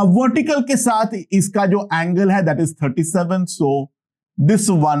 वर्टिकल के साथ इसका जो एंगल है that is 37, so this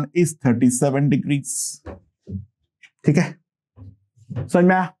one is 37 degrees. ठीक है, समझ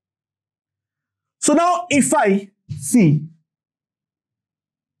में आया? सो नाउ इफ आई सी,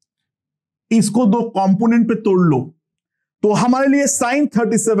 इसको दो कंपोनेंट पे तोड़ लो तो हमारे लिए साइन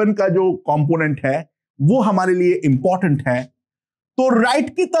 37 का जो कंपोनेंट है वो हमारे लिए इंपॉर्टेंट है। तो राइट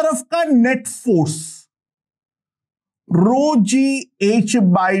की तरफ का net force row ji H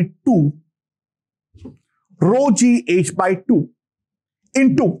by 2, row ji H by 2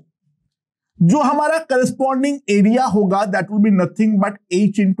 into जो हमारा करस्पॉन्डिंग एरिया होगा that will be nothing but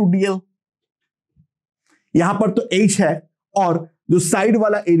H into DL. यहां पर तो एच है और जो साइड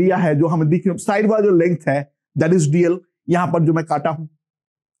वाला एरिया है जो हमें दिख, साइड वाला जो लेंथ है दैट इज डीएल, यहां पर जो मैं काटा हूं।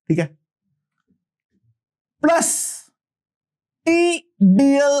 ठीक है, plus T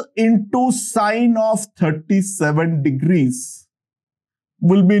DL into sine of 37 degrees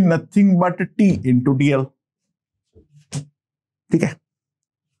will be nothing but T into DL. ठीक है,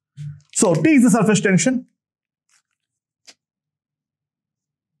 so T is the surface tension.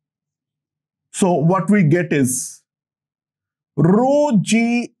 So what we get is row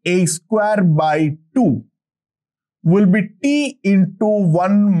ji A square by 2 will be T into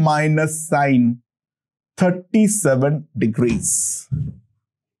 1 minus sine 37 degrees.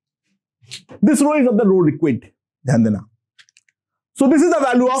 This rho is of the rho liquid. ध्यान देना. So this is the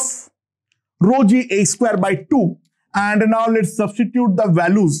value of rho g a square by 2. And now let's substitute the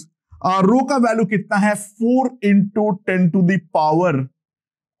values. Rho का value कितना है? 4 into 10 to the power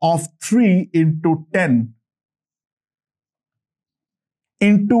of 3 into 10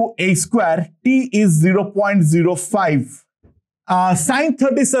 into a square. T is 0.05. Sin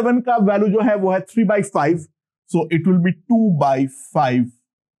 37 का value जो है वो है 3/5, so it will be 2/5.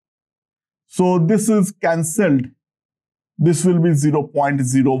 So this is cancelled. This will be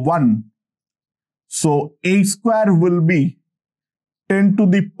 0.01. So a square will be 10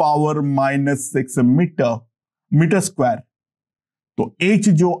 to the power minus 6 meter square. तो h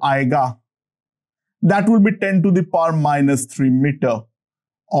जो आएगा that will be 10 to the power minus 3 meter.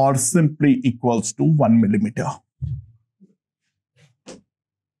 Or simply equals to 1 millimeter.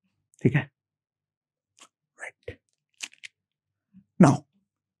 ठीक है, right. Now,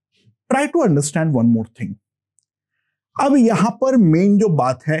 try to understand one more thing. अब यहां पर main जो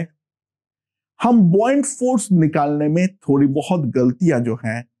बात है, हम बॉइंट फोर्स निकालने में थोड़ी बहुत गलतियां जो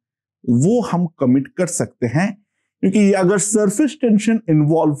है वो हम कमिट कर सकते हैं, क्योंकि अगर सरफेस टेंशन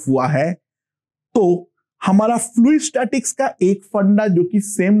इन्वॉल्व हुआ है तो हमारा फ्लूइड स्टैटिक्स का एक फंडा जो कि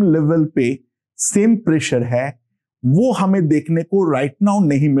सेम लेवल पे सेम प्रेशर है वो हमें देखने को राइट नाउ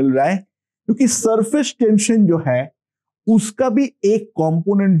नहीं मिल रहा है, क्योंकि सरफेस टेंशन जो है उसका भी एक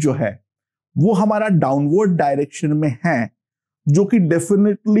कंपोनेंट जो है वो हमारा डाउनवर्ड डायरेक्शन में है, जो कि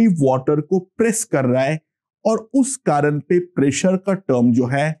डेफिनेटली वाटर को प्रेस कर रहा है, और उस कारण पे प्रेशर का टर्म जो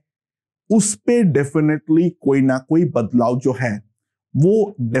है उस पे डेफिनेटली कोई ना कोई बदलाव जो है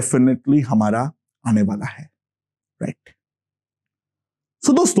वो डेफिनेटली हमारा आने वाला है, राइट।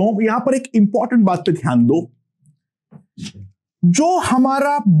 सो दोस्तों, यहां पर एक इंपॉर्टेंट बात पे ध्यान दो। जो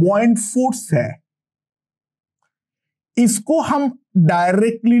हमारा बॉइंट फोर्स है इसको हम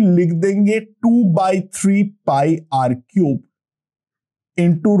डायरेक्टली लिख देंगे 2/3 पाई are cube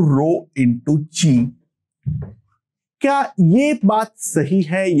into rho into जी। क्या ये बात सही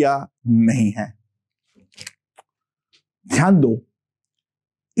है या नहीं है? ध्यान दो,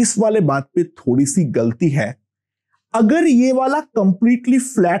 इस वाले बात पे थोड़ी सी गलती है। अगर ये वाला कंप्लीटली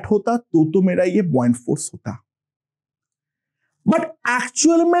फ्लैट होता तो मेरा ये बॉइंट फोर्स होता, बट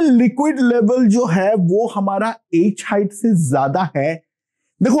एक्चुअल में लिक्विड लेवल जो है वो हमारा एच हाइट से ज्यादा है।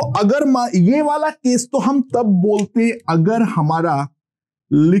 देखो, अगर ये वाला केस तो हम तब बोलते अगर हमारा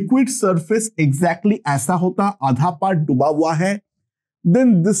लिक्विड सरफेस एग्जैक्टली ऐसा होता, आधा पार्ट डूबा हुआ है,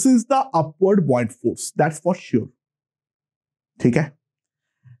 then this is the upward बॉइंट force, that's for sure. ठीक है,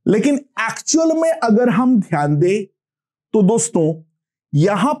 लेकिन एक्चुअल में अगर हम ध्यान दें तो दोस्तों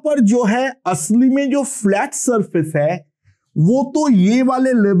यहां पर जो है असली में जो फ्लैट सरफेस है वो तो ये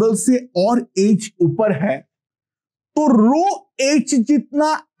वाले लेवल से और एच ऊपर है, तो रो एच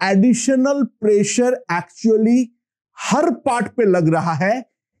जितना एडिशनल प्रेशर एक्चुअली हर पार्ट पे लग रहा है।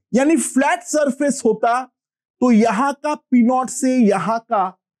 यानी फ्लैट सरफेस होता तो यहां का पी नॉट से यहां का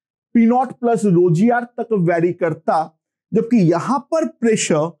पी नॉट प्लस रोजीआर तक वेरी करता, जबकि यहां पर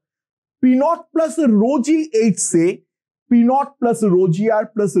प्रेशर पी नॉट प्लस रोजी एच से पी नॉट प्लस रोजी आर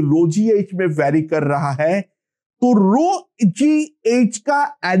प्लस रोजी एच में वेरी कर रहा है। तो रो जी एच का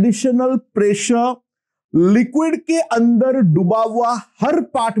एडिशनल प्रेशर लिक्विड के अंदर डूबा हुआ हर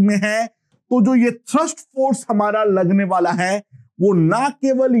पार्ट में है, तो जो ये थ्रस्ट फोर्स हमारा लगने वाला है वो ना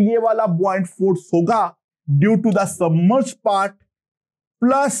केवल ये वाला बॉइंट फोर्स होगा due to the submerge part,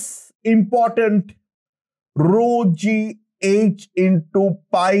 plus important row ji H into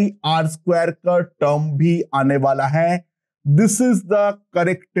pi are square का टर्म भी आने वाला है। This is the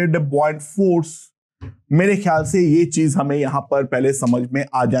corrected बॉइंट force. मेरे ख्याल से ये चीज हमें यहां पर पहले समझ में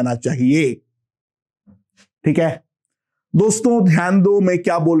आ जाना चाहिए। ठीक है दोस्तों, ध्यान दो मैं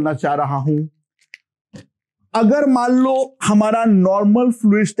क्या बोलना चाह रहा हूं। अगर मान लो हमारा नॉर्मल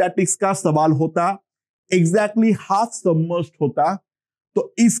फ्लूइड स्टैटिक्स का सवाल होता, एग्जैक्टली हाफ सबमर्ज्ड होता,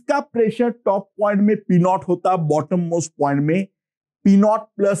 तो इसका प्रेशर टॉप पॉइंट में पी नॉट होता, बॉटम मोस्ट पॉइंट में P not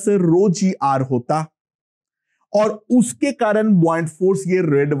plus row ji are होता, और उसके कारण बॉइंट फोर्स ये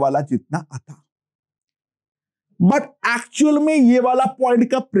रेड वाला जितना आता। बट एक्चुअल में ये वाला पॉइंट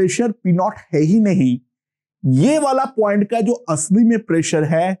का प्रेशर पी नॉट है ही नहीं। ये वाला पॉइंट का जो असली में प्रेशर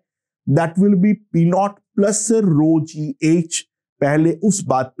है that will be P not plus row ji H. पहले उस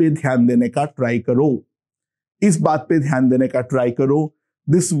बात पे ध्यान देने का ट्राई करो, इस बात पे ध्यान देने का ट्राई करो।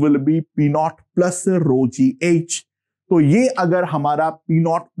 This will be P not plus row ji H. तो ये अगर हमारा P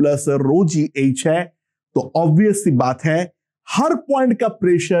not plus row ji H है तो ऑब्वियस सी बात है हर पॉइंट का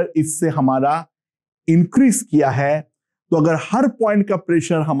प्रेशर इससे हमारा इंक्रीज किया है। तो अगर हर पॉइंट का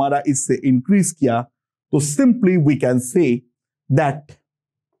प्रेशर हमारा इससे इंक्रीज किया तो simply we can say that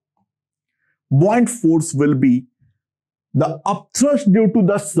buoyant force will be the upthrust due to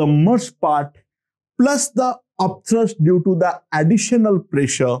the submerged part plus the upthrust due to the additional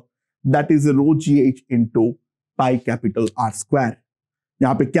pressure that is rho gh into pi capital R square।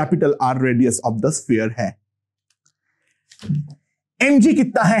 यहां पे capital R radius of the sphere है। mg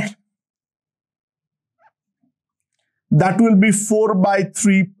कितना है? That will be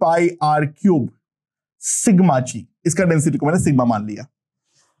 4/3 pi R cube sigma g। इसका density को मैंने sigma मान लिया।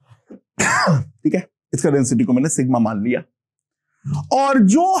 ठीक है, इसका डेंसिटी को मैंने सिग्मा मान लिया। और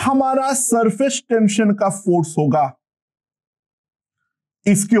जो हमारा सरफेस टेंशन का फोर्स होगा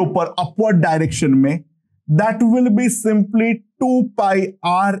इसके ऊपर अपवर्ड डायरेक्शन में, that will be simply 2 pi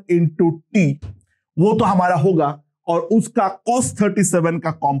are into T. वो तो हमारा होगा और उसका cos 37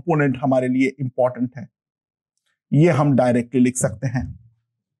 का कंपोनेंट हमारे लिए इंपॉर्टेंट है, ये हम डायरेक्टली लिख सकते हैं।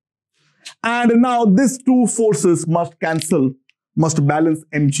 And now this two forces must cancel, must balance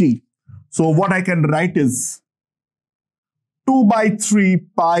mg. So what I can write is 2/3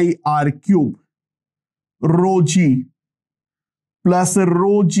 pi r cube rho g plus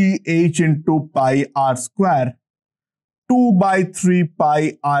rho g h into pi r square 2/3 pi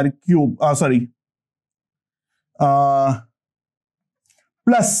r cube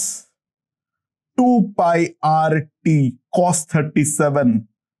plus 2 pi r t cos 37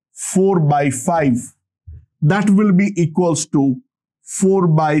 4/5, that will be equals to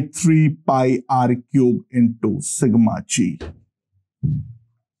 4/3 pi r cube into sigma g।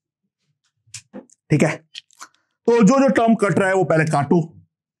 ठीक है, तो जो जो term cut रहा है वो पहले काटो।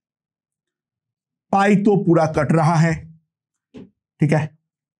 पाई तो पूरा कट रहा है, ठीक है।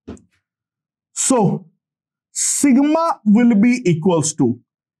 So sigma will be equals to,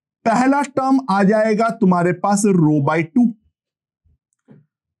 पहला टर्म आ जाएगा तुम्हारे पास रो/2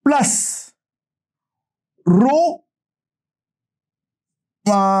 प्लस रो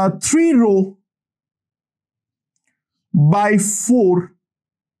 3 रो बाय 4,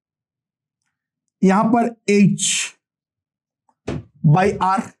 यहां पर h बाय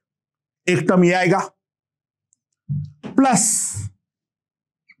r, एक टर्म ये आएगा, प्लस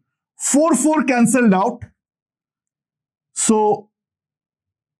 4 कैंसल्ड आउट, सो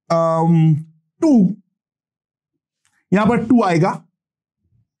 2, यहां पर 2 आएगा,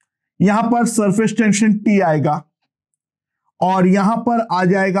 यहां पर सरफेस टेंशन T आएगा, और यहां पर आ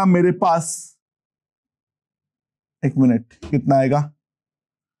जाएगा मेरे पास, एक मिनट, कितना आएगा,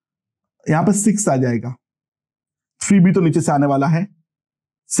 यहां पर 6 आ जाएगा, 3 भी तो नीचे से आने वाला है,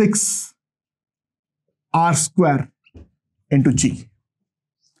 6 R स्क्वायर इंटू जी,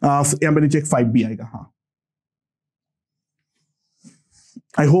 यहां पर नीचे एक 5 भी आएगा। हाँ,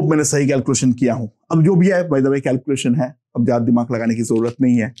 आई होप मैंने सही कैलकुलेशन किया हूं। अब जो भी है बाय द वे कैलकुलेशन है, अब ज्यादा दिमाग लगाने की जरूरत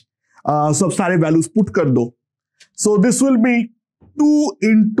नहीं है। सब सारे वैल्यूज पुट कर दो। So this will be 2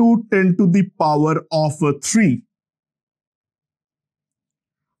 into 10 to the power of 3,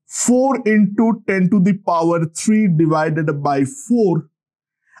 4 into 10 to the power 3 divided by 4।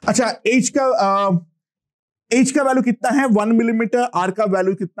 अच्छा, h का वैल्यू कितना है 1 मिलीमीटर, r का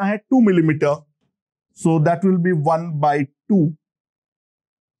वैल्यू कितना है 2 millimetre, so that will be 1/2।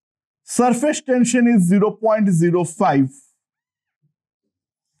 Surface tension is 0.05,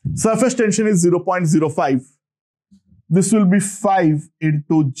 surface tension is 0.05, this will be 5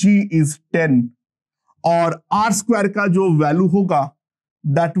 into g is 10 और r square का जो वैल्यू होगा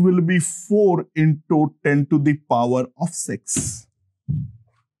that will be 4 into 10 to the power of 6।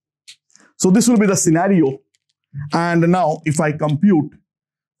 so this will be the scenario, and now if I compute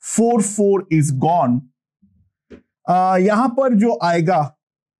 4 is gone, यहां पर जो आएगा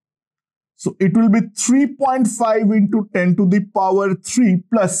so it will be 3.5 into 10 to the power 3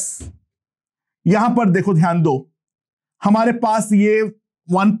 plus, यहां पर देखो ध्यान दो, हमारे पास ये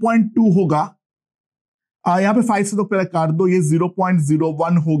 1.2 होगा, यहां पे 5 से तो पहले काट दो, ये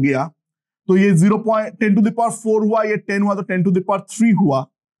 0.01 हो गया, तो ये 10 to the power 4 हुआ, ये 10 हुआ तो 10 to the power 3 हुआ,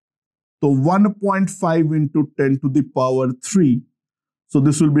 तो 1.5 into 10 to the power 3, so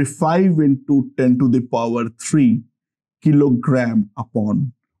this will be 5 into 10 to the power 3 kilogram upon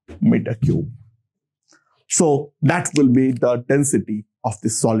meter cube। so that will be the density of the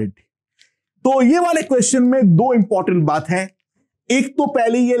solid। तो ये वाले question में दो इंपॉर्टेंट बात है, एक तो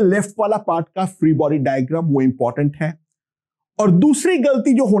पहले ये लेफ्ट वाला पार्ट का फ्री बॉडी डायग्राम वो इंपॉर्टेंट है, और दूसरी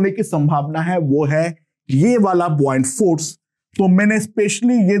गलती जो होने की संभावना है वो है ये वाला बॉइंट फोर्स। तो मैंने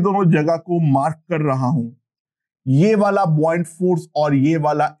स्पेशली ये दोनों जगह को मार्क कर रहा हूं, ये वाला बॉइंट फोर्स और ये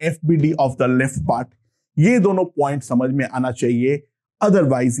वाला FBD of the left part, ये दोनों पॉइंट समझ में आना चाहिए,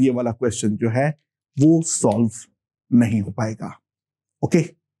 अदरवाइज ये वाला क्वेश्चन जो है वो सॉल्व नहीं हो पाएगा।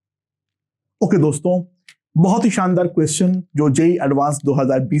 ओके दोस्तों, बहुत ही शानदार क्वेश्चन जो जेईई एडवांस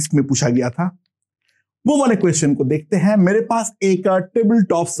 2020 में पूछा गया था, वो वाले क्वेश्चन को देखते हैं। मेरे पास एक टेबल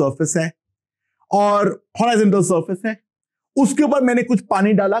टॉप सरफेस है और हॉरिजॉन्टल सरफेस है, उसके ऊपर मैंने कुछ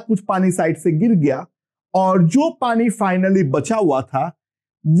पानी डाला, कुछ पानी साइड से गिर गया, और जो पानी फाइनली बचा हुआ था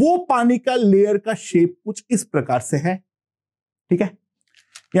वो पानी का लेयर का शेप कुछ इस प्रकार से है। ठीक है,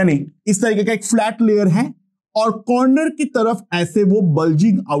 यानी इस तरीके का एक फ्लैट लेयर है और कॉर्नर की तरफ ऐसे वो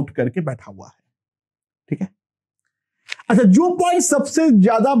बल्जिंग आउट करके बैठा हुआ है। ठीक है, अच्छा, जो पॉइंट सबसे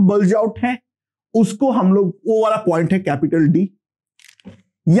ज्यादा बल्ज आउट है उसको हम लोग, वो वाला पॉइंट है कैपिटल डी।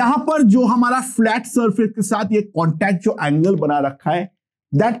 यहां पर जो हमारा फ्लैट सरफेस के साथ ये कॉन्टैक्ट जो एंगल बना रखा है,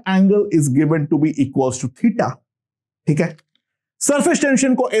 that angle is given to be equals to theta. ठीक है, सरफेस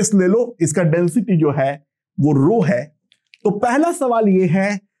टेंशन को एस ले लो, इसका डेंसिटी जो है वो रो है। तो पहला सवाल ये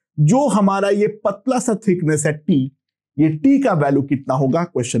है, जो हमारा ये पतला सा थिकनेस है टी, ये टी का वैल्यू कितना होगा,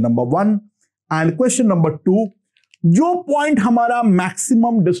 question number 1। And question number 2, जो पॉइंट हमारा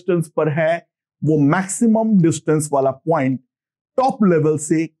मैक्सिमम डिस्टेंस पर है, वो मैक्सिमम डिस्टेंस वाला पॉइंट टॉप लेवल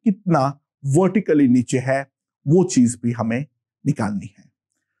से कितना वर्टिकली नीचे है, वो चीज भी हमें निकालनी है।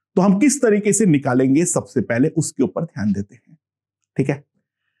 तो हम किस तरीके से निकालेंगे, सबसे पहले उसके ऊपर ध्यान देते हैं। ठीक है,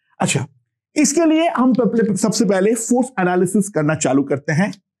 अच्छा, इसके लिए हम सबसे पहले फोर्स एनालिसिस करना चालू करते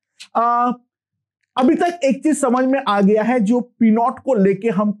हैं। अभी तक एक चीज समझ में आ गया है, जो पी नॉट को लेके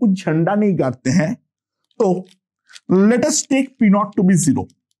हम कुछ झंडा नहीं गाड़ते हैं, तो let us take P not to be 0,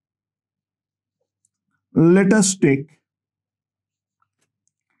 let us take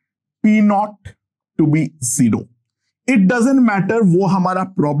P not to be 0। It doesn't matter, वो हमारा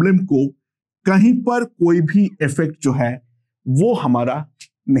प्रॉब्लम को कहीं पर कोई भी इफेक्ट जो है वो हमारा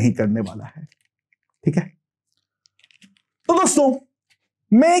नहीं करने वाला है। ठीक है, तो दोस्तों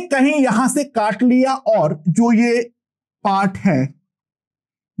मैं कहीं यहां से काट लिया, और जो ये पार्ट है,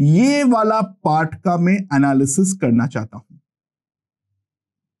 ये वाला पार्ट का मैं एनालिसिस करना चाहता हूं।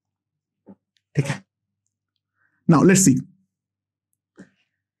 ठीक है, नाउ लेट्स सी,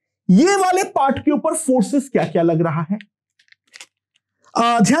 ये वाले पार्ट के ऊपर फोर्सेस क्या क्या लग रहा है।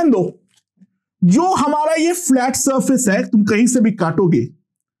 ध्यान दो, जो हमारा ये फ्लैट सरफेस है, तुम कहीं से भी काटोगे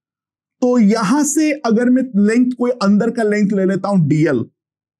तो यहां से अगर मैं लेंथ, कोई अंदर का लेंथ ले लेता हूं डीएल,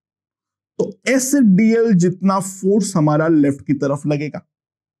 तो एस डीएल जितना फोर्स हमारा लेफ्ट की तरफ लगेगा।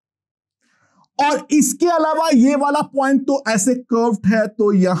 और इसके अलावा ये वाला पॉइंट तो ऐसे कर्व्ड है,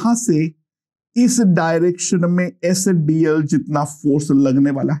 तो यहां से इस डायरेक्शन में एस डीएल जितना फोर्स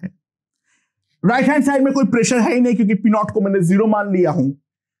लगने वाला है। राइट हैंड साइड में कोई प्रेशर है ही नहीं, क्योंकि पी नॉट को मैंने 0 मान लिया हूं,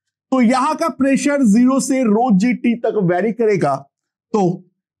 तो यहां का प्रेशर 0 से रो जी टी तक वेरी करेगा। तो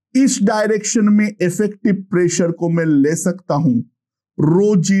इस डायरेक्शन में इफेक्टिव प्रेशर को मैं ले सकता हूं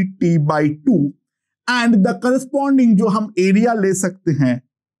रो G T by two and the corresponding जो हम एरिया ले सकते हैं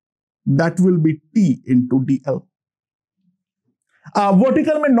that will be T into D L.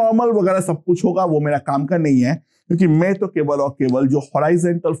 Vertical में नॉर्मल वगैरह सब कुछ होगा, वो मेरा काम का नहीं है, क्योंकि मैं तो केवल और केवल जो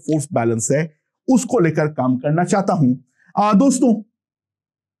हॉराइजेंटल फोर्स बैलेंस है उसको लेकर काम करना चाहता हूं। दोस्तों,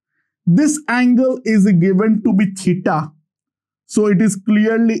 this angle is given to be theta, so it is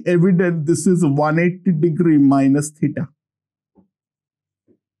clearly evident this is 180 degree minus theta।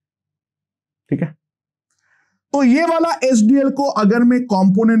 ठीक है, तो ये वाला SDL को अगर मैं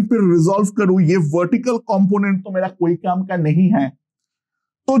कंपोनेंट पे रिजॉल्व करूं, ये वर्टिकल कंपोनेंट तो मेरा कोई काम का नहीं है,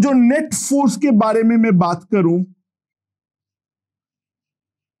 तो जो नेट फोर्स के बारे में मैं बात करूं,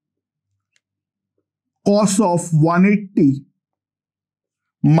 cos of 180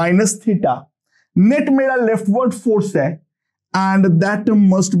 minus theta, net मेरा लेफ्टवर्ड फोर्स है and that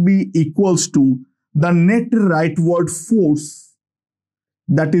must be equals to the net rightward force,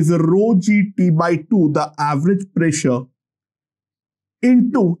 that is rho gt by 2, the average pressure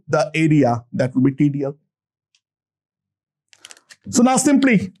into the area, that will be TDL। so now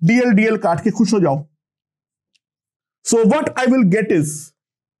simply DL काट के खुश हो जाओ। so what I will get is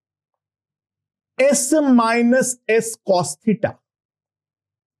S minus S cos theta,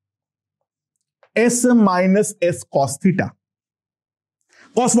 S minus S cos theta,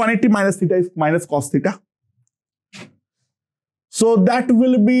 cos 180 minus theta is minus cos theta, so that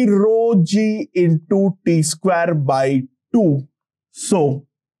will be rho g into t square by 2। so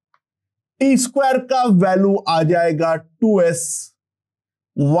t square का value आ जाएगा 2s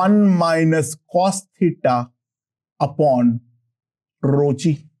 1 minus cos theta upon rho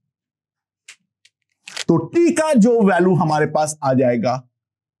g। तो t का जो value हमारे पास आ जाएगा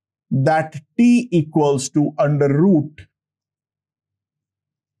that t equals to under root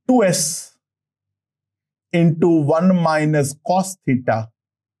 2s into 1 minus cos theta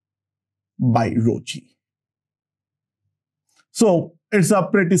by rho g। So it's a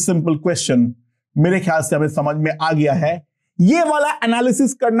pretty simple question। मेरे ख्याल से हमें समझ में आ गया है। ये वाला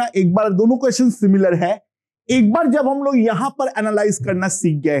एनालिसिस करना, एक बार दोनों क्वेश्चन सिमिलर है, एक बार जब हम लोग यहां पर एनालाइज करना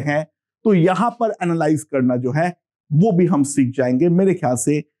सीख गए हैं तो यहां पर एनालाइज करना जो है वो भी हम सीख जाएंगे। मेरे ख्याल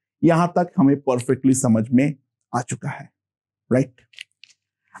से यहां तक हमें परफेक्टली समझ में आ चुका है, राइट?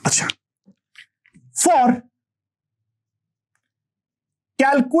 अच्छा, फॉर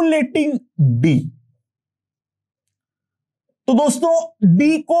कैलकुलेटिंग डी, तो दोस्तों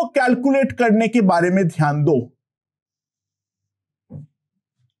डी को कैलकुलेट करने के बारे में ध्यान दो।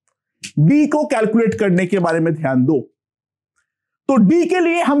 डी को कैलकुलेट करने के बारे में ध्यान दो। तो डी के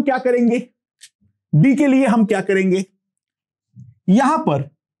लिए हम क्या करेंगे? डी के लिए हम क्या करेंगे? यहां पर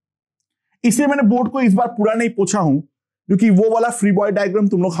इसलिए मैंने बोर्ड को इस बार पूरा नहीं पूछा हूं क्योंकि वो वाला फ्री बॉडी डायग्राम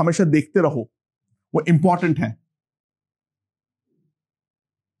तुम लोग हमेशा देखते रहो, वो इंपॉर्टेंट है।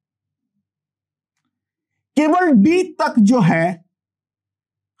 केवल डी तक जो है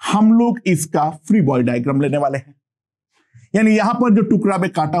हम लोग इसका फ्री बॉडी डायग्राम लेने वाले हैं, यानी यहां पर जो टुकड़ा में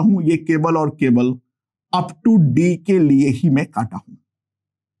काटा हूं ये केवल और केवल अप टू डी के लिए ही मैं काटा हूं,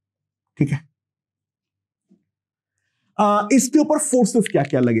 ठीक है? इसके ऊपर फोर्सेस क्या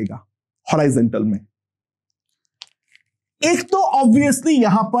क्या लगेगा हॉराइजेंटल में? एक तो ऑब्वियसली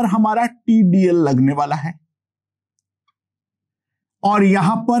यहां पर हमारा टीडीएल लगने वाला है और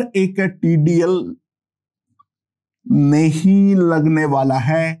यहां पर एक टीडीएल नहीं लगने वाला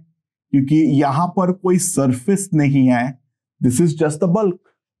है क्योंकि यहां पर कोई सरफेस नहीं है। This is just the bulk.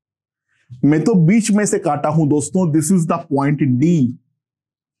 मैं तो बीच में से काटा हूं दोस्तों, this is the point D.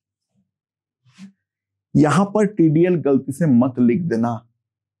 यहां पर टीडीएल गलती से मत लिख देना।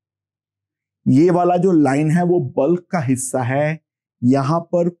 ये वाला जो लाइन है वो बल्क का हिस्सा है, यहां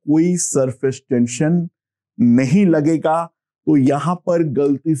पर कोई सरफेस टेंशन नहीं लगेगा, तो यहां पर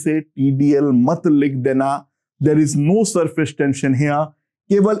गलती से टीडीएल मत लिख देना। There is no surface tension here,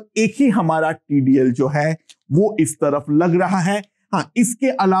 केवल एक ही हमारा टीडीएल जो है वो इस तरफ लग रहा है। हाँ, इसके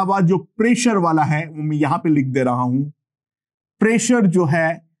अलावा जो प्रेशर वाला है वो मैं यहां पे लिख दे रहा हूं। प्रेशर जो है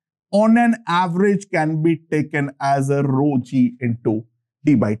on an average can be taken as a row ji into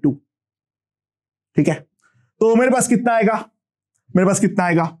D by 2, ठीक है? तो मेरे पास कितना आएगा? मेरे पास कितना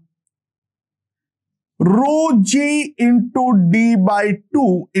आएगा? रो जी इंटू डी बाई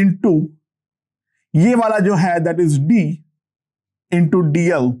 2 इंटू ये वाला जो है that is D into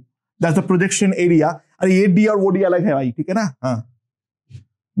DL, that's the projection area. अरे ये डी और वो डी अलग है भाई, ठीक है ना? हाँ,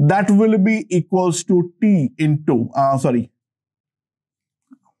 that will be equals to T into sorry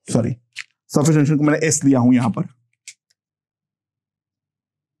surface tension को मैंने एस लिया हूं यहां पर,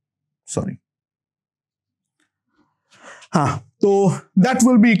 सॉरी। हाँ, तो that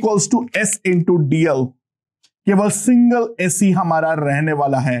will be equals to S into DL केवल सिंगल एस ही हमारा रहने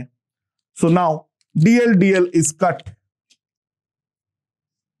वाला है। So now DL DL is cut,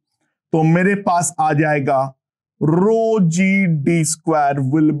 तो मेरे पास आ जाएगा रो G D square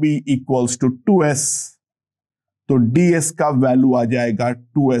will be equals to 2s, तो ds का वैल्यू आ जाएगा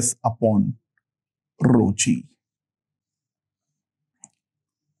 2s अपॉन रो जी।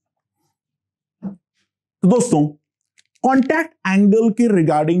 तो दोस्तों कॉन्टैक्ट एंगल के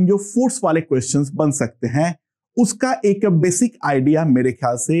रिगार्डिंग जो फोर्स वाले क्वेश्चंस बन सकते हैं उसका एक बेसिक आइडिया मेरे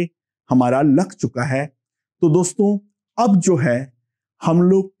ख्याल से हमारा लग चुका है। तो दोस्तों अब जो है हम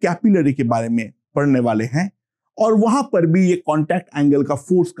लोग कैपिलरी के बारे में पढ़ने वाले हैं और वहां पर भी ये कॉन्टैक्ट एंगल का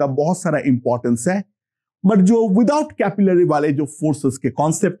फोर्स का बहुत सारा इंपॉर्टेंस है, बट जो विदाउट कैपिलरी वाले जो फोर्सेस के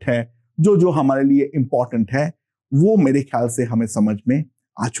कॉन्सेप्ट है जो जो हमारे लिए इंपॉर्टेंट है वो मेरे ख्याल से हमें समझ में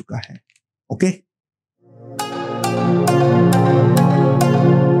आ चुका है। ओके।